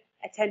Lorraine,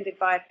 attended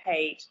by a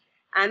page.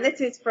 And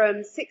this is from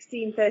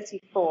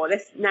 1634.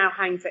 This now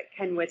hangs at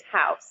Kenwood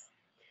House.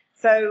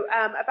 So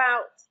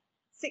about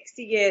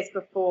 60 years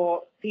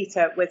before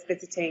Peter was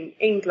visiting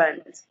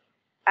England.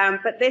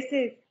 But this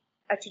is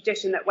a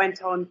tradition that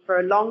went on for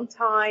a long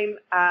time.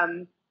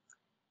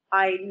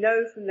 I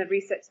know from the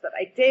research that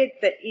I did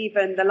that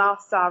even the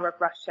last Tsar of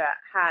Russia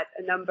had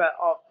a number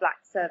of black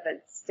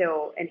servants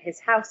still in his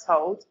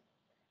household.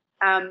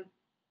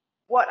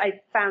 What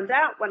I found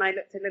out when I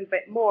looked a little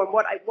bit more, and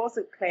what I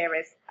wasn't clear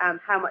is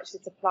how much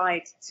this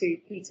applied to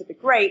Peter the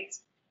Great,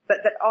 but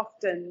that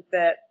often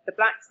the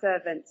black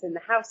servants in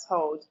the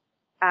household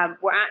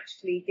were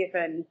actually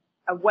given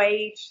a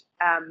wage.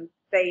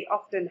 They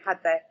often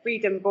had their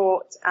freedom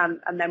bought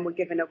and then were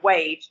given a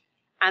wage,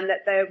 and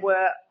that there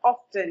were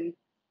often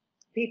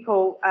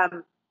people,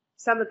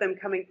 some of them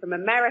coming from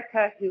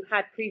America, who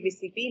had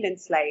previously been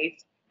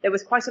enslaved. There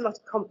was quite a lot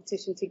of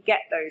competition to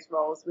get those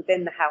roles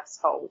within the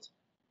household.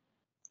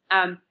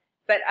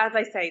 But as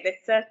I say, this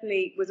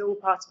certainly was all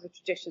part of a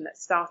tradition that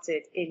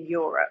started in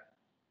Europe.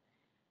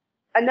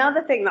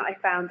 Another thing that I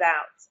found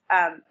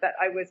out that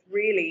I was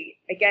really,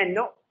 again,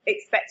 not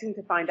expecting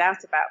to find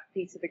out about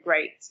Peter the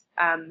Great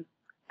and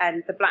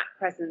the black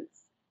presence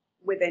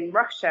within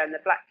Russia and the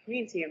black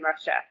community in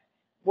Russia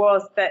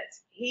was that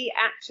he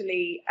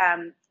actually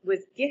was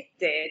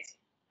gifted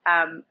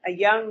a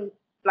young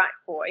black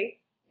boy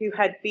who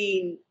had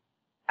been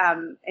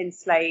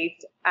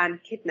enslaved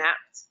and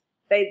kidnapped.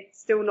 They're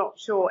still not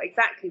sure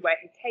exactly where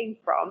he came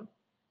from,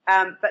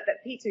 but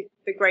that Peter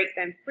the Great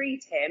then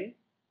freed him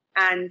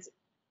and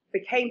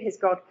became his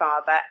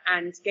godfather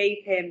and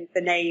gave him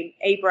the name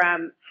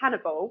Abraham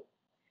Hannibal.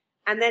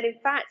 And then, in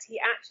fact, he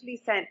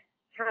actually sent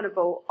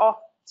Hannibal off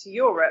to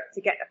Europe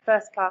to get a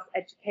first-class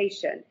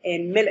education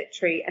in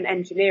military and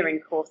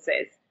engineering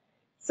courses.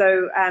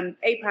 So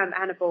Abraham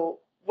Hannibal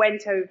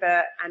went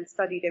over and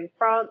studied in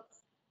France.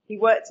 He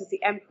worked as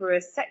the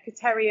emperor's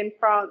secretary in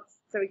France.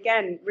 So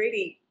again,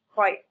 really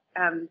quite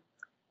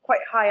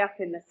quite high up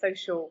in the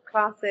social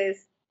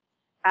classes,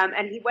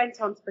 and he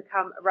went on to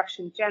become a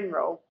Russian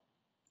general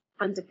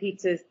under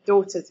Peter's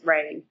daughter's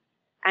reign.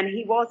 And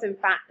he was, in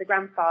fact, the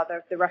grandfather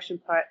of the Russian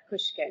poet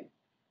Pushkin.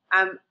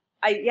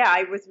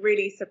 I was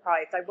really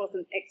surprised. I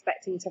wasn't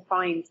expecting to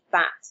find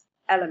that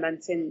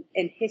element in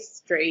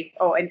history,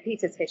 or in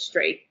Peter's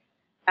history.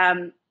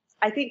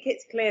 I think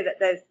it's clear that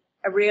there's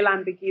a real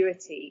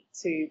ambiguity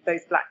to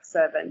those black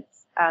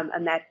servants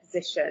and their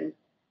position.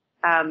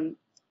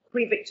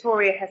 Queen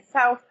Victoria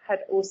herself had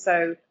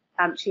also,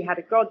 she had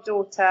a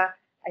goddaughter,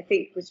 I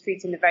think was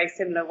treated in a very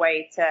similar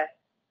way to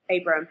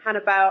Abraham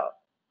Hannibal,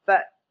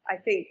 but I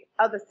think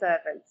other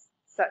servants,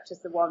 such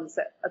as the ones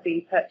that are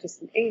being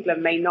purchased in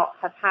England, may not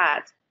have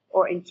had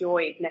or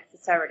enjoyed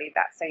necessarily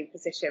that same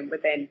position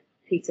within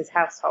Peter's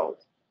household.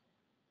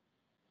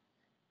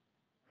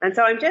 And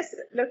so I'm just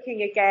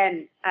looking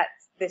again at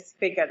this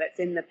figure that's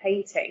in the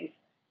painting.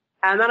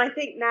 And I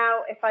think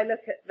now, if I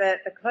look at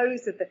the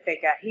clothes of the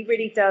figure, he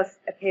really does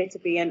appear to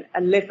be in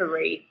a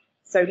livery.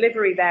 So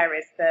livery there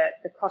is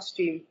the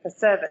costume for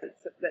servants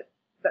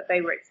that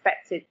they were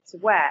expected to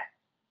wear.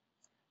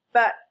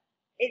 But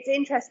it's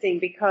interesting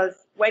because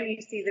when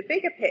you see the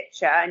bigger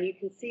picture and you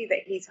can see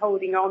that he's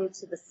holding on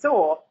to the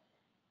saw,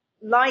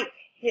 like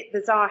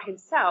the Tsar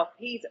himself,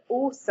 he's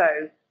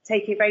also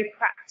taking a very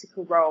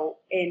practical role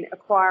in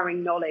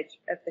acquiring knowledge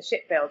of the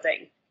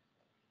shipbuilding.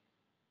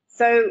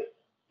 So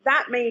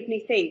that made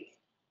me think,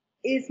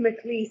 is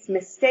Maclise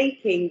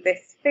mistaking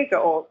this figure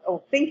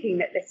or thinking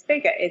that this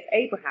figure is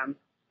Abraham?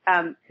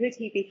 Could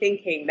he be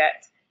thinking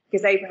that,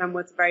 because Abraham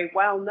was a very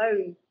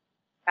well-known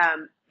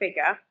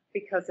figure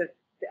because of,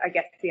 I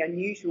guess, the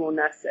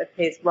unusualness of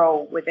his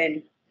role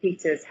within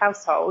Peter's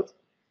household.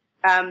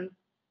 And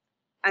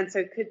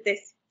so could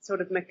this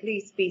sort of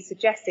Maclise be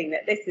suggesting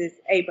that this is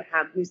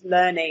Abraham who's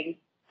learning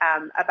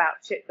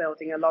about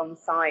shipbuilding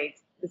alongside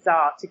the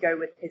Tsar to go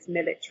with his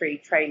military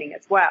training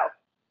as well?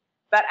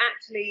 But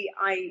actually,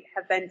 I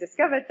have then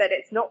discovered that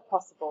it's not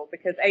possible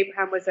because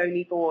Abraham was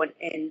only born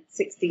in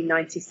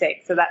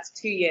 1696. So that's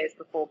 2 years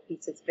before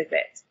Peter's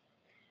visit.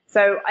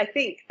 So I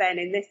think then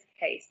in this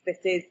case, this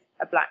is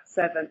a black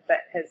servant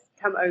that has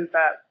come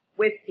over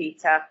with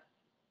Peter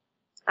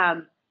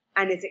and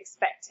is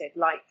expected,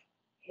 like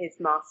his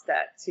master,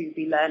 to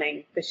be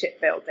learning the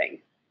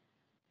shipbuilding.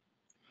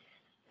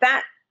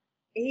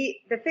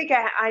 The figure,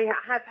 I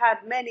have had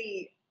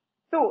many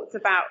thoughts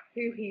about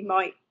who he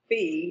might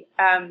be,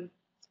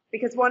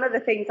 because one of the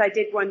things I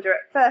did wonder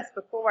at first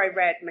before I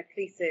read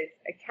Maclise's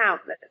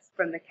account that's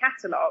from the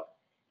catalogue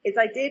is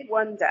I did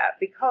wonder,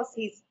 because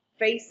he's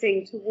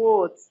facing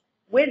towards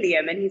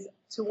William and he's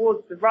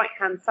towards the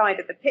right-hand side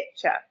of the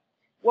picture,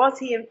 was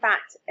he in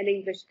fact an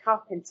English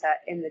carpenter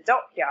in the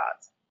dockyard?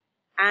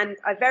 And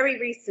I very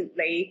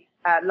recently,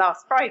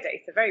 last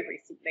Friday, so very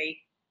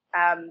recently,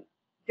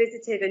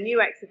 visited a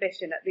new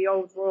exhibition at the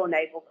old Royal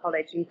Naval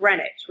College in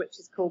Greenwich, which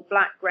is called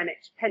Black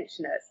Greenwich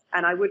Pensioners.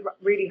 And I would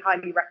really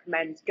highly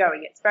recommend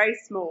going. It's very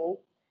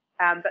small,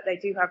 but they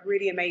do have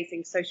really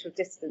amazing social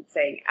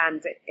distancing.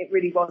 And it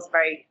really was a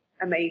very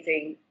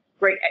amazing,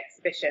 great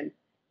exhibition,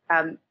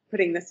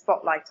 putting the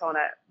spotlight on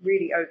a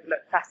really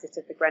overlooked facet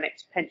of the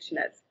Greenwich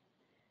pensioners.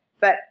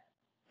 But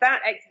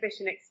that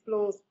exhibition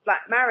explores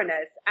black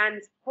mariners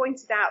and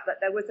pointed out that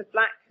there was a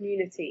black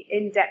community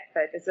in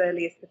Deptford as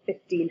early as the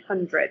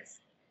 1500s.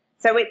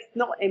 So it's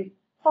not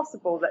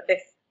impossible that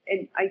this,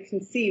 I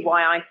can see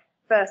why I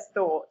first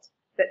thought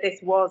that this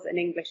was an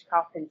English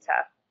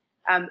carpenter.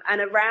 And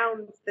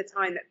around the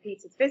time that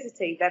Peter's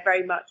visiting, there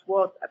very much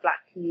was a black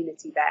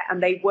community there,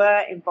 and they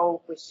were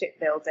involved with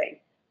shipbuilding.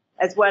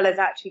 As well as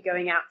actually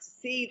going out to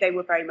sea, they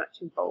were very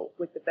much involved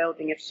with the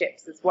building of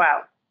ships as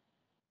well.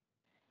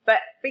 But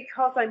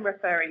because I'm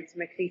referring to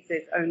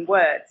Maclise's own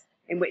words,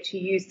 in which he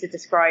used to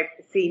describe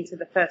the scene to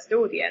the first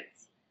audience,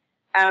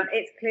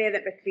 it's clear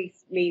that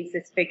Maclise means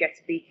this figure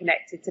to be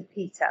connected to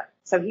Peter,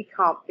 so he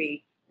can't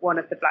be one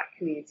of the black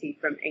community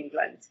from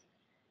England.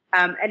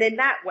 And in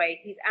that way,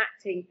 he's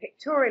acting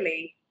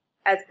pictorially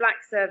as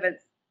black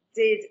servants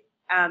did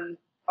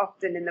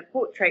often in the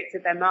portraits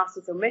of their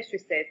masters or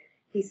mistresses.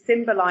 He's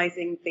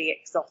symbolizing the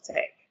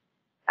exotic.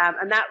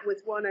 And that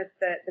was one of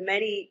the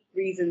many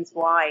reasons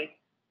why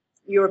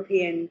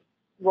European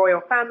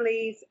royal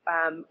families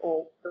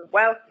or the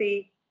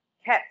wealthy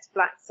kept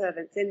black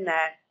servants in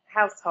their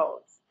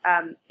households.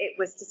 It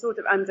was to sort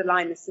of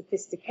underline the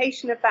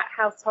sophistication of that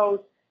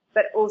household,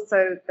 but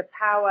also the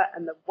power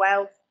and the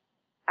wealth,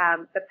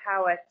 the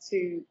power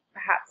to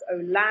perhaps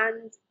own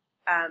land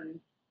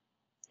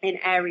in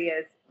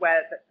areas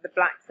where the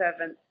black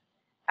servants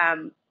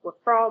were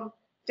from.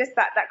 Just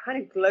that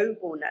kind of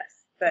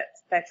globalness that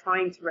they're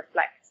trying to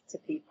reflect to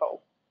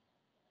people.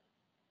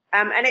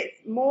 And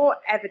it's more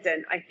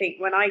evident, I think,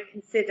 when I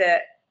consider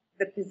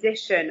the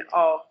position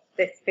of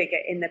this figure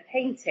in the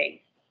painting.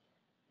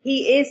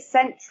 He is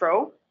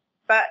central,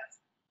 but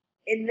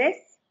in this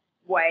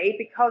way,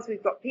 because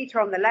we've got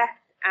Peter on the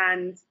left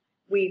and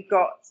we've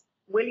got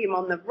William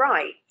on the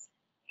right,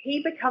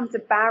 he becomes a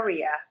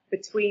barrier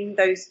between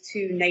those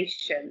two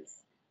nations.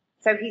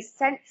 So he's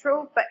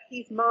central, but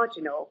he's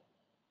marginal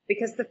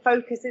because the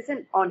focus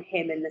isn't on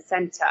him in the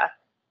centre.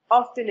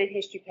 Often in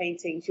history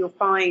paintings, you'll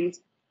find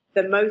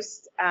the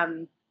most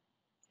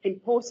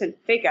important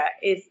figure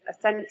is a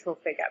central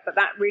figure, but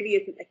that really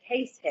isn't the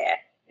case here.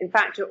 In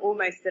fact, you're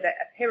almost at a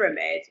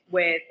pyramid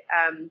with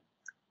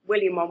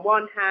William on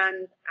one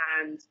hand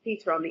and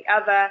Peter on the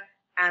other,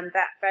 and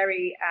that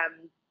very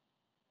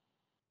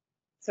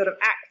sort of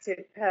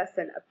active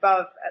person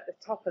above at the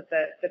top of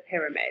the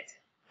pyramid.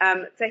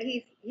 So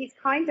he's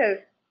kind of,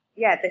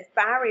 this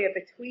barrier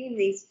between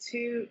these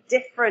two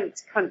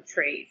different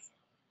countries.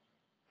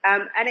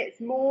 And it's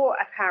more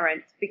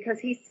apparent because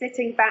he's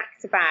sitting back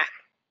to back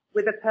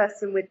with a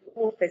person with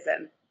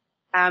dwarfism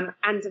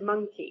and a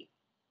monkey.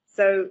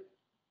 So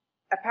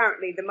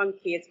apparently the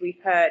monkey, as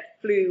we've heard,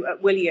 flew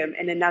at William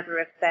in another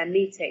of their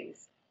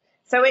meetings.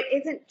 So it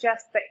isn't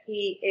just that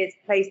he is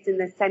placed in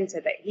the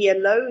centre, that he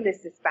alone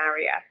is this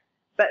barrier,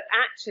 but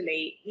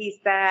actually he's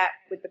there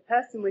with the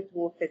person with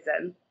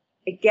dwarfism,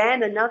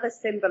 again, another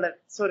symbol of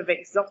sort of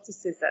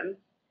exoticism,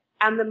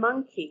 and the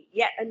monkey,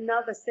 yet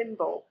another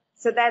symbol.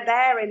 So they're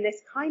there in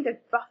this kind of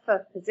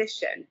buffer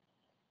position.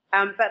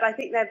 But I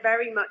think they're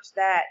very much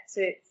there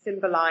to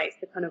symbolise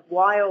the kind of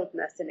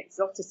wildness and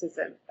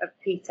exoticism of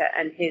Peter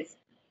and his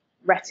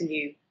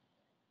retinue.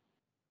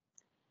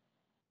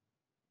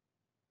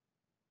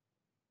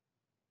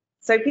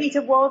 So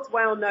Peter was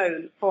well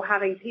known for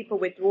having people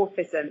with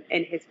dwarfism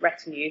in his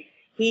retinue.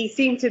 He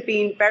seemed to have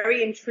been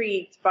very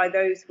intrigued by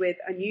those with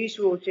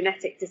unusual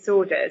genetic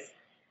disorders,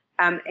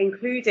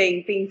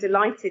 including being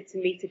delighted to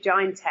meet a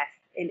giantess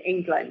in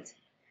England.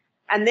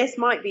 And this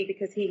might be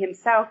because he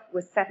himself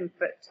was 7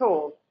 foot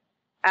tall.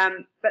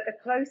 But the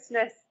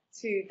closeness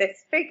to this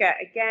figure,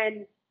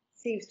 again,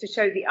 seems to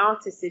show the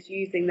artist is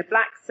using the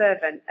black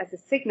servant as a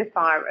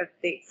signifier of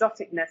the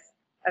exoticness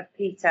of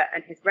Peter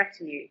and his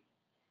retinue.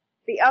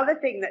 The other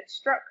thing that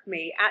struck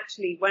me,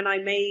 actually, when I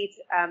made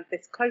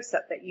this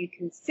close-up that you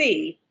can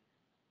see,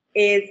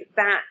 is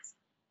that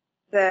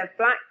the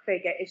black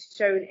figure is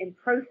shown in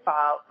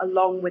profile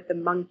along with the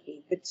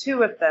monkey. The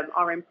two of them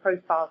are in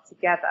profile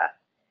together.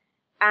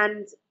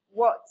 And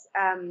what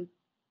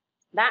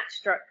that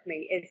struck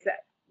me is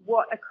that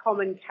what a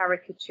common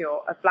caricature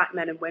of black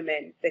men and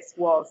women this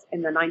was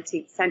in the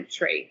 19th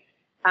century.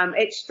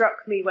 It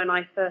struck me when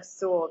I first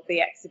saw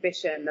the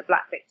exhibition, The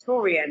Black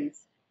Victorians,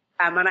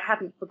 and I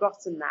hadn't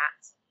forgotten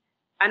that.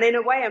 And in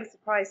a way, I'm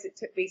surprised it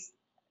took me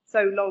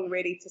so long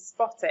really to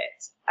spot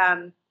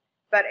it.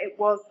 But it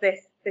was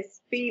this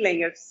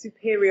feeling of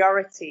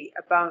superiority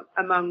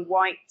among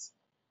white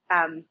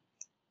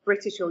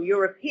British or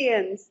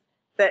Europeans,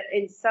 that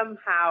in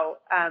somehow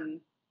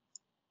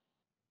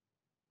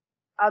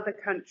other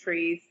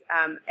countries,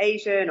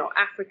 Asian or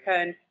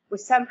African, were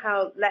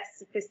somehow less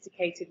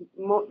sophisticated,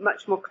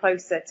 much more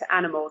closer to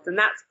animals. And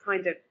that's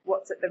kind of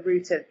what's at the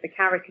root of the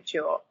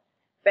caricature.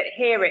 But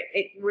here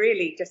it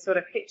really just sort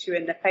of hits you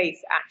in the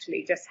face,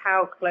 actually, just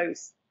how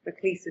close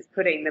Maclise is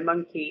putting the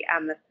monkey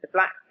and the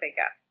black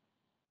figure.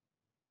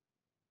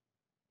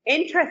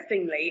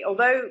 Interestingly,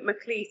 although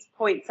Maclise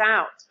points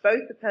out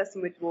both the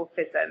person with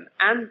dwarfism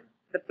and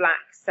the black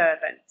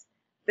servant,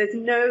 there's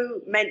no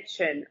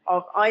mention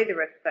of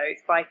either of those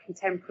by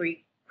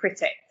contemporary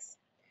critics.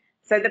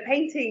 So the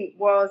painting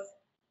was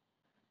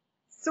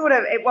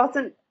it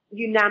wasn't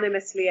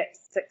unanimously a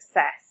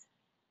success.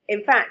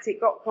 In fact, it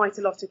got quite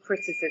a lot of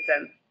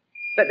criticism,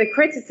 but the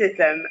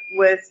criticism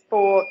was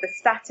for the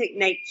static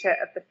nature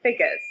of the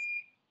figures.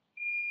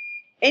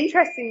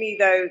 Interestingly,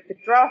 though, the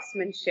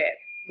draftsmanship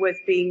was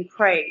being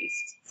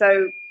praised,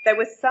 so there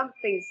was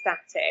something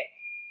static.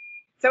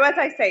 So as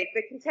I say,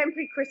 the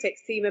contemporary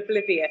critics seem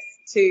oblivious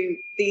to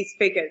these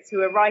figures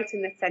who are right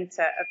in the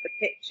centre of the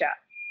picture.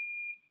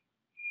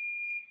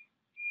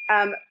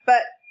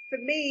 But for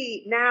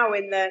me, now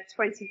in the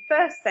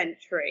 21st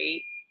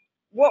century,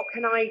 what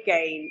can I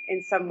gain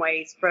in some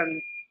ways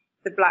from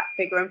the black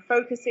figure and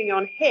focusing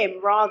on him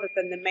rather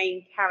than the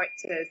main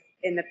characters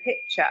in the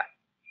picture?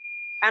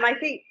 And I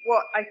think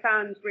what I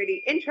found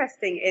really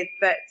interesting is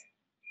that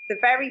the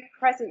very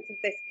presence of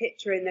this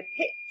picture in the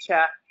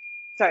picture,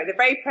 the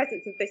very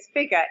presence of this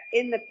figure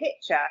in the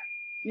picture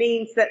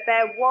means that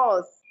there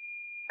was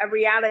a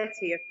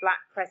reality of black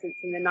presence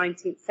in the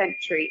 19th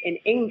century in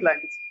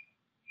England.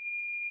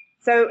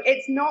 So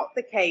it's not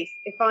the case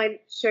if I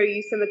show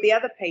you some of the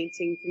other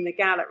paintings in the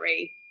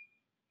gallery.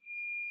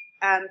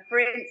 For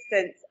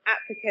instance,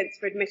 applicants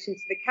for admission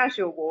to the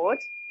casual ward,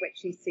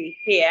 which you see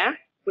here,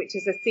 which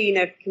is a scene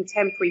of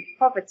contemporary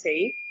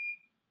poverty,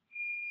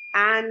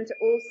 and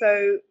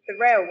also the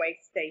railway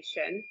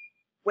station,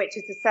 which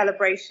is a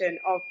celebration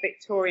of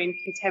Victorian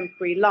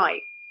contemporary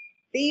life.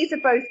 These are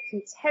both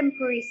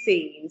contemporary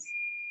scenes,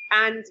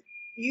 and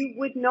you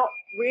would not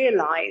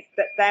realise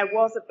that there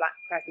was a black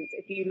presence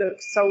if you look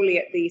solely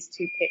at these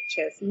two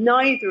pictures.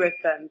 Neither of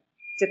them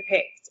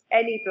depict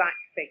any black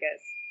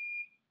figures.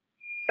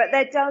 But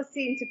there does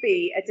seem to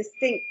be a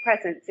distinct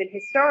presence in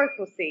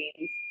historical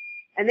scenes,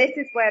 and this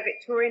is where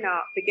Victorian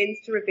art begins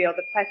to reveal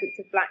the presence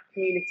of black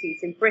communities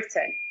in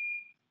Britain.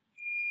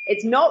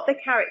 It's not the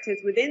characters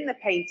within the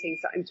paintings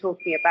that I'm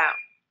talking about,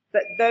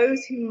 but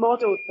those who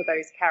modelled for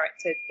those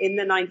characters in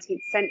the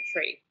 19th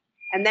century,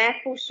 and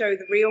therefore show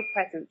the real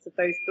presence of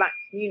those black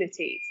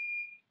communities.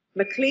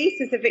 Maclise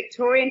is a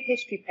Victorian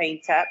history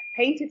painter,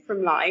 painted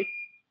from life,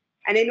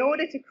 and in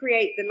order to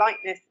create the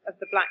likeness of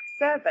the black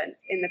servant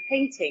in the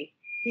painting,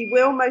 he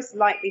will most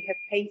likely have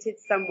painted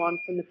someone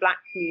from the black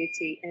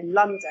community in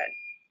London.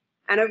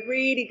 And a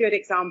really good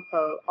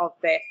example of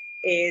this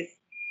is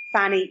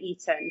Fanny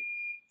Eaton.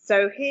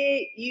 So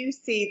here you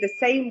see the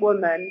same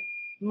woman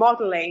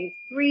modelling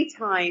 3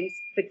 times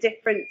for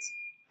different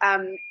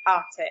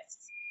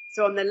artists.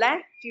 So on the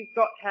left, you've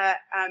got her,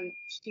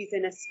 she's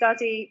in a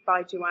study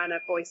by Joanna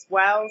Boyce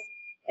Wells.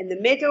 In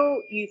the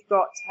middle, you've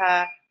got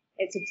her,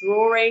 it's a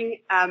drawing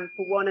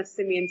for one of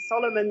Simeon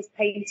Solomon's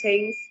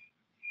paintings.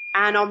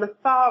 And on the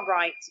far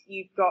right,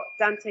 you've got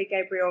Dante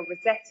Gabriel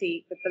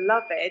Rossetti, the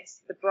beloved,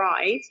 the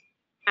bride,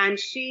 and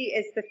she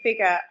is the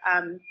figure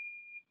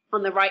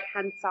on the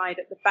right-hand side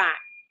at the back.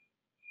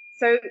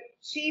 So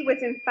she was,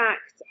 in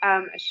fact,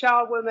 a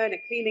charwoman,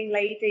 a cleaning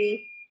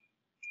lady,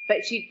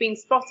 but she'd been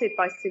spotted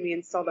by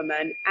Simeon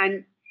Solomon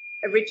and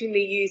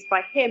originally used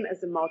by him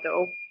as a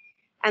model.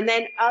 And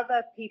then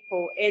other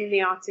people in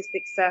the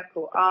artistic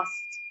circle asked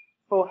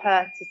for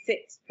her to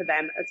sit for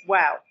them as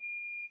well.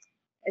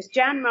 As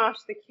Jan Marsh,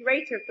 the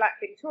curator of Black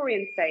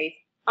Victorians, says,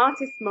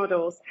 artist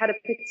models had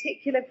a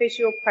particular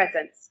visual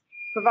presence,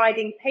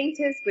 providing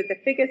painters with the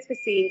figures for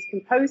scenes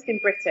composed in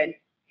Britain,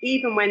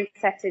 even when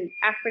set in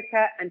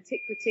Africa,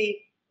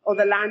 antiquity, or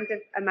the land of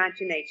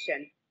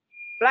imagination.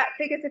 Black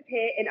figures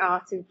appear in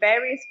art in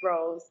various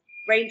roles,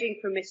 ranging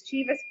from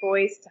mischievous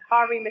boys to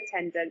harem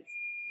attendants,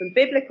 from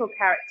biblical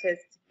characters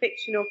to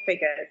fictional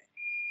figures.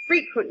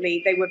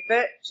 Frequently, they were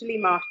virtually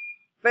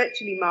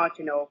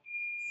marginal,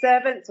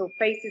 servants or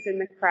faces in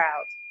the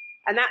crowd.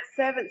 And that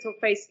servants or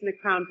faces in the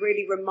crowd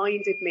really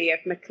reminded me of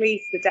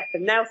Maclise, The Death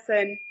of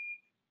Nelson,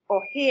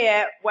 or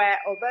here, where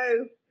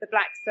although the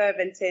black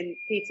servant in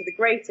Peter the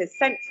Great is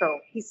central,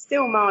 he's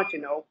still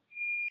marginal.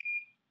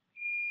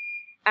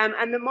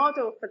 And the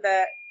model for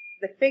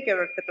the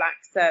figure of the black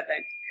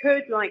servant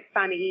could, like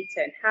Fanny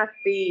Eaton, have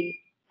been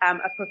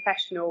a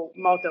professional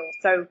model.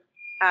 So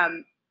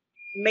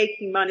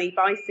making money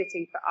by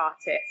sitting for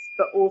artists,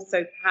 but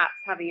also perhaps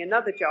having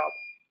another job.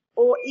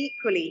 Or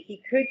equally,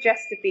 he could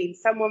just have been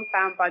someone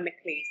found by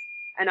Maclise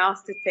and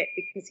asked to sit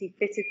because he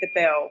fitted the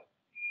bill,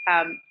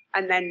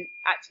 and then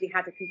actually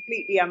had a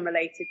completely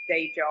unrelated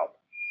day job.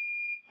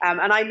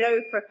 And I know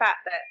for a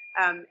fact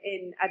that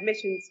in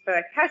admissions for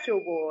a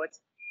casual ward,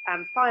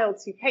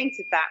 Fields, who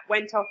painted that,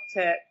 went off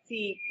to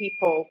see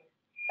people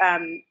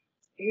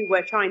who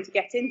were trying to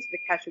get into the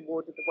casual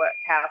ward of the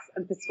workhouse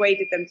and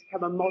persuaded them to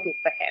come and model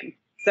for him.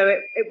 So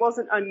it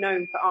wasn't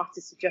unknown for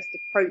artists to just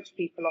approach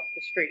people off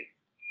the street.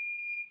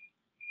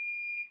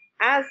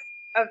 As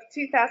of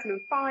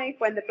 2005,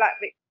 when the Black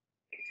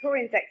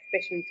Victorians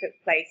exhibition took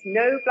place,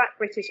 no Black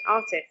British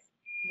artists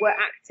were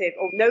active,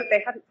 or no,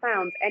 they hadn't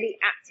found any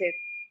active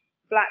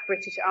Black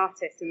British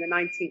artists in the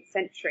 19th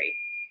century.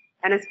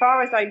 And as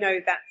far as I know,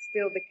 that's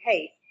still the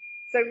case.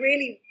 So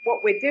really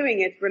what we're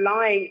doing is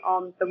relying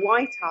on the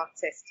white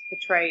artist to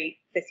portray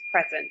this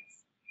presence.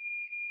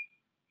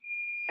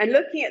 And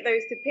looking at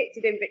those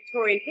depicted in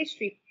Victorian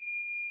history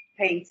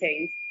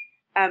paintings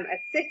as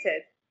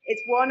sitters,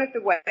 it's one of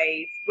the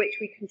ways which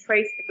we can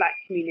trace the Black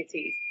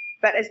communities.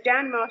 But as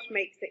Jan Marsh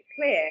makes it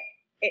clear,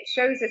 it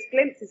shows us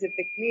glimpses of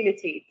the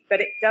communities, but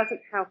it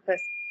doesn't help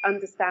us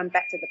understand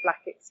better the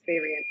Black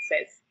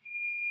experiences.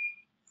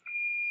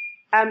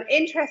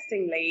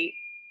 Interestingly,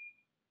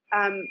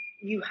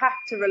 you have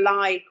to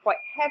rely quite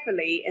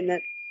heavily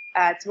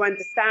to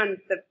understand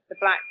the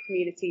Black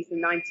communities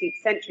in the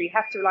 19th century. You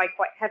have to rely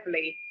quite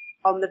heavily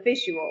on the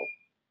visual.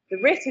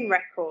 The written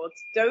records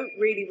don't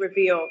really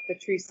reveal the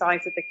true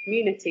size of the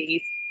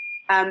communities.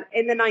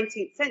 In the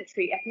 19th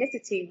century,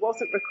 ethnicity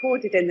wasn't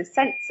recorded in the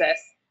census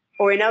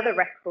or in other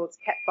records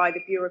kept by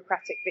the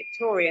bureaucratic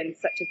Victorians,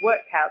 such as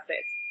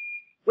workhouses,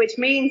 which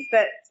means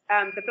that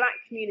the Black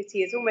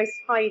community is almost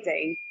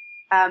hiding.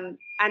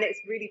 And it's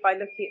really by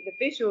looking at the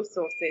visual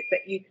sources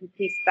that you can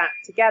piece that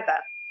together.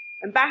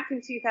 And back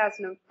in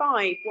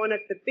 2005, one of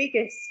the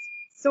biggest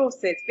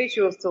sources,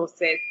 visual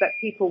sources that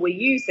people were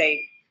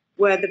using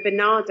were the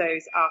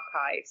Barnardo's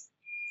archives.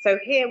 So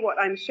here what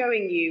I'm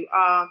showing you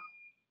are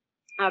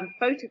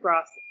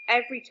photographs.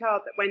 Every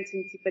child that went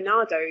into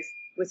Barnardo's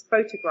was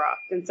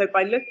photographed. And so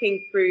by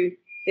looking through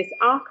this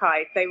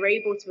archive, they were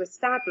able to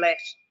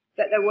establish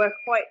that there were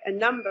quite a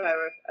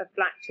number of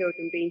Black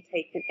children being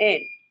taken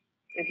in.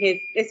 And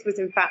this was,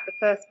 in fact, the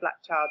first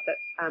Black child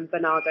that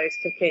Barnardo's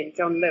took in,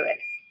 John Lewis.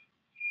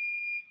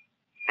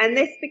 And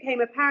this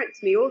became apparent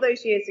to me all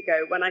those years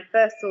ago when I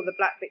first saw the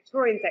Black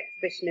Victorians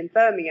exhibition in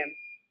Birmingham.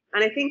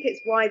 And I think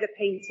it's why the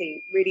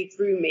painting really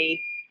drew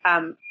me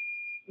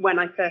when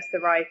I first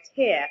arrived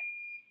here.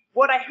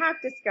 What I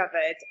have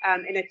discovered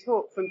in a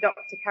talk from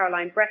Dr.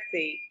 Caroline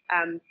Bressie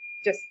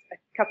just a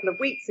couple of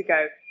weeks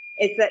ago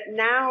is that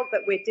now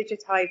that we're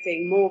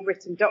digitizing more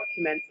written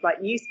documents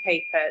like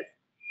newspapers,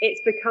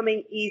 it's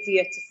becoming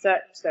easier to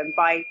search them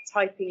by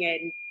typing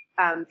in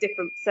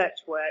different search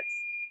words.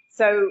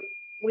 So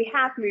we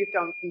have moved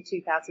on from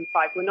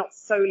 2005. We're not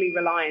solely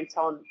reliant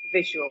on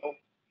visual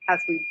as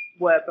we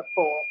were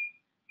before.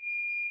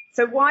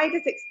 So why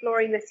does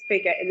exploring this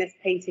figure in this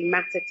painting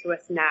matter to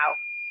us now?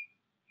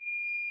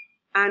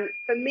 And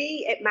for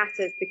me, it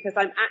matters because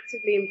I'm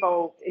actively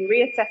involved in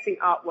reassessing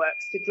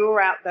artworks to draw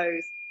out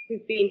those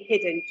who've been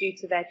hidden due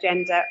to their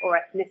gender or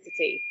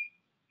ethnicity.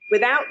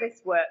 Without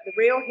this work, the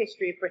real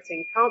history of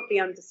Britain can't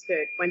be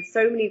understood when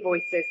so many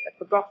voices are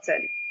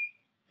forgotten.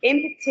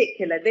 In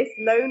particular, this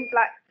lone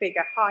black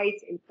figure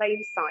hides in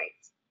plain sight.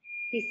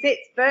 He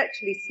sits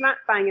virtually slap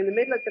bang in the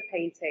middle of the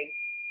painting,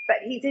 but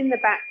he's in the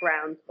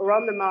background or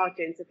on the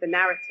margins of the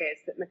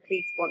narratives that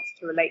Maclise wants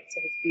to relate to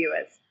his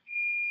viewers.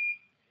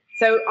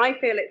 So I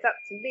feel it's up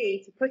to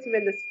me to put him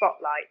in the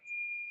spotlight,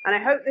 and I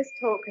hope this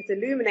talk has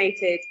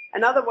illuminated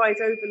an otherwise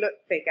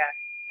overlooked figure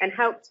and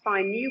helped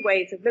find new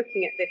ways of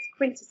looking at this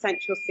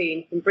quintessential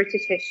scene from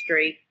British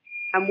history,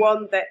 and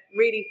one that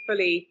really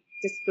fully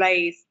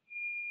displays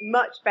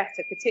much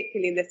better,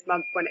 particularly in this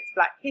month when it's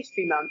Black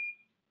History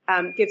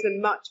Month, gives a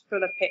much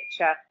fuller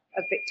picture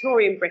of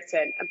Victorian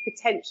Britain and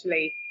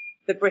potentially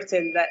the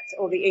Britain that,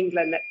 or the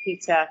England that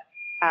Peter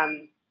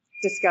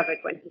discovered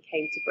when he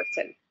came to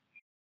Britain.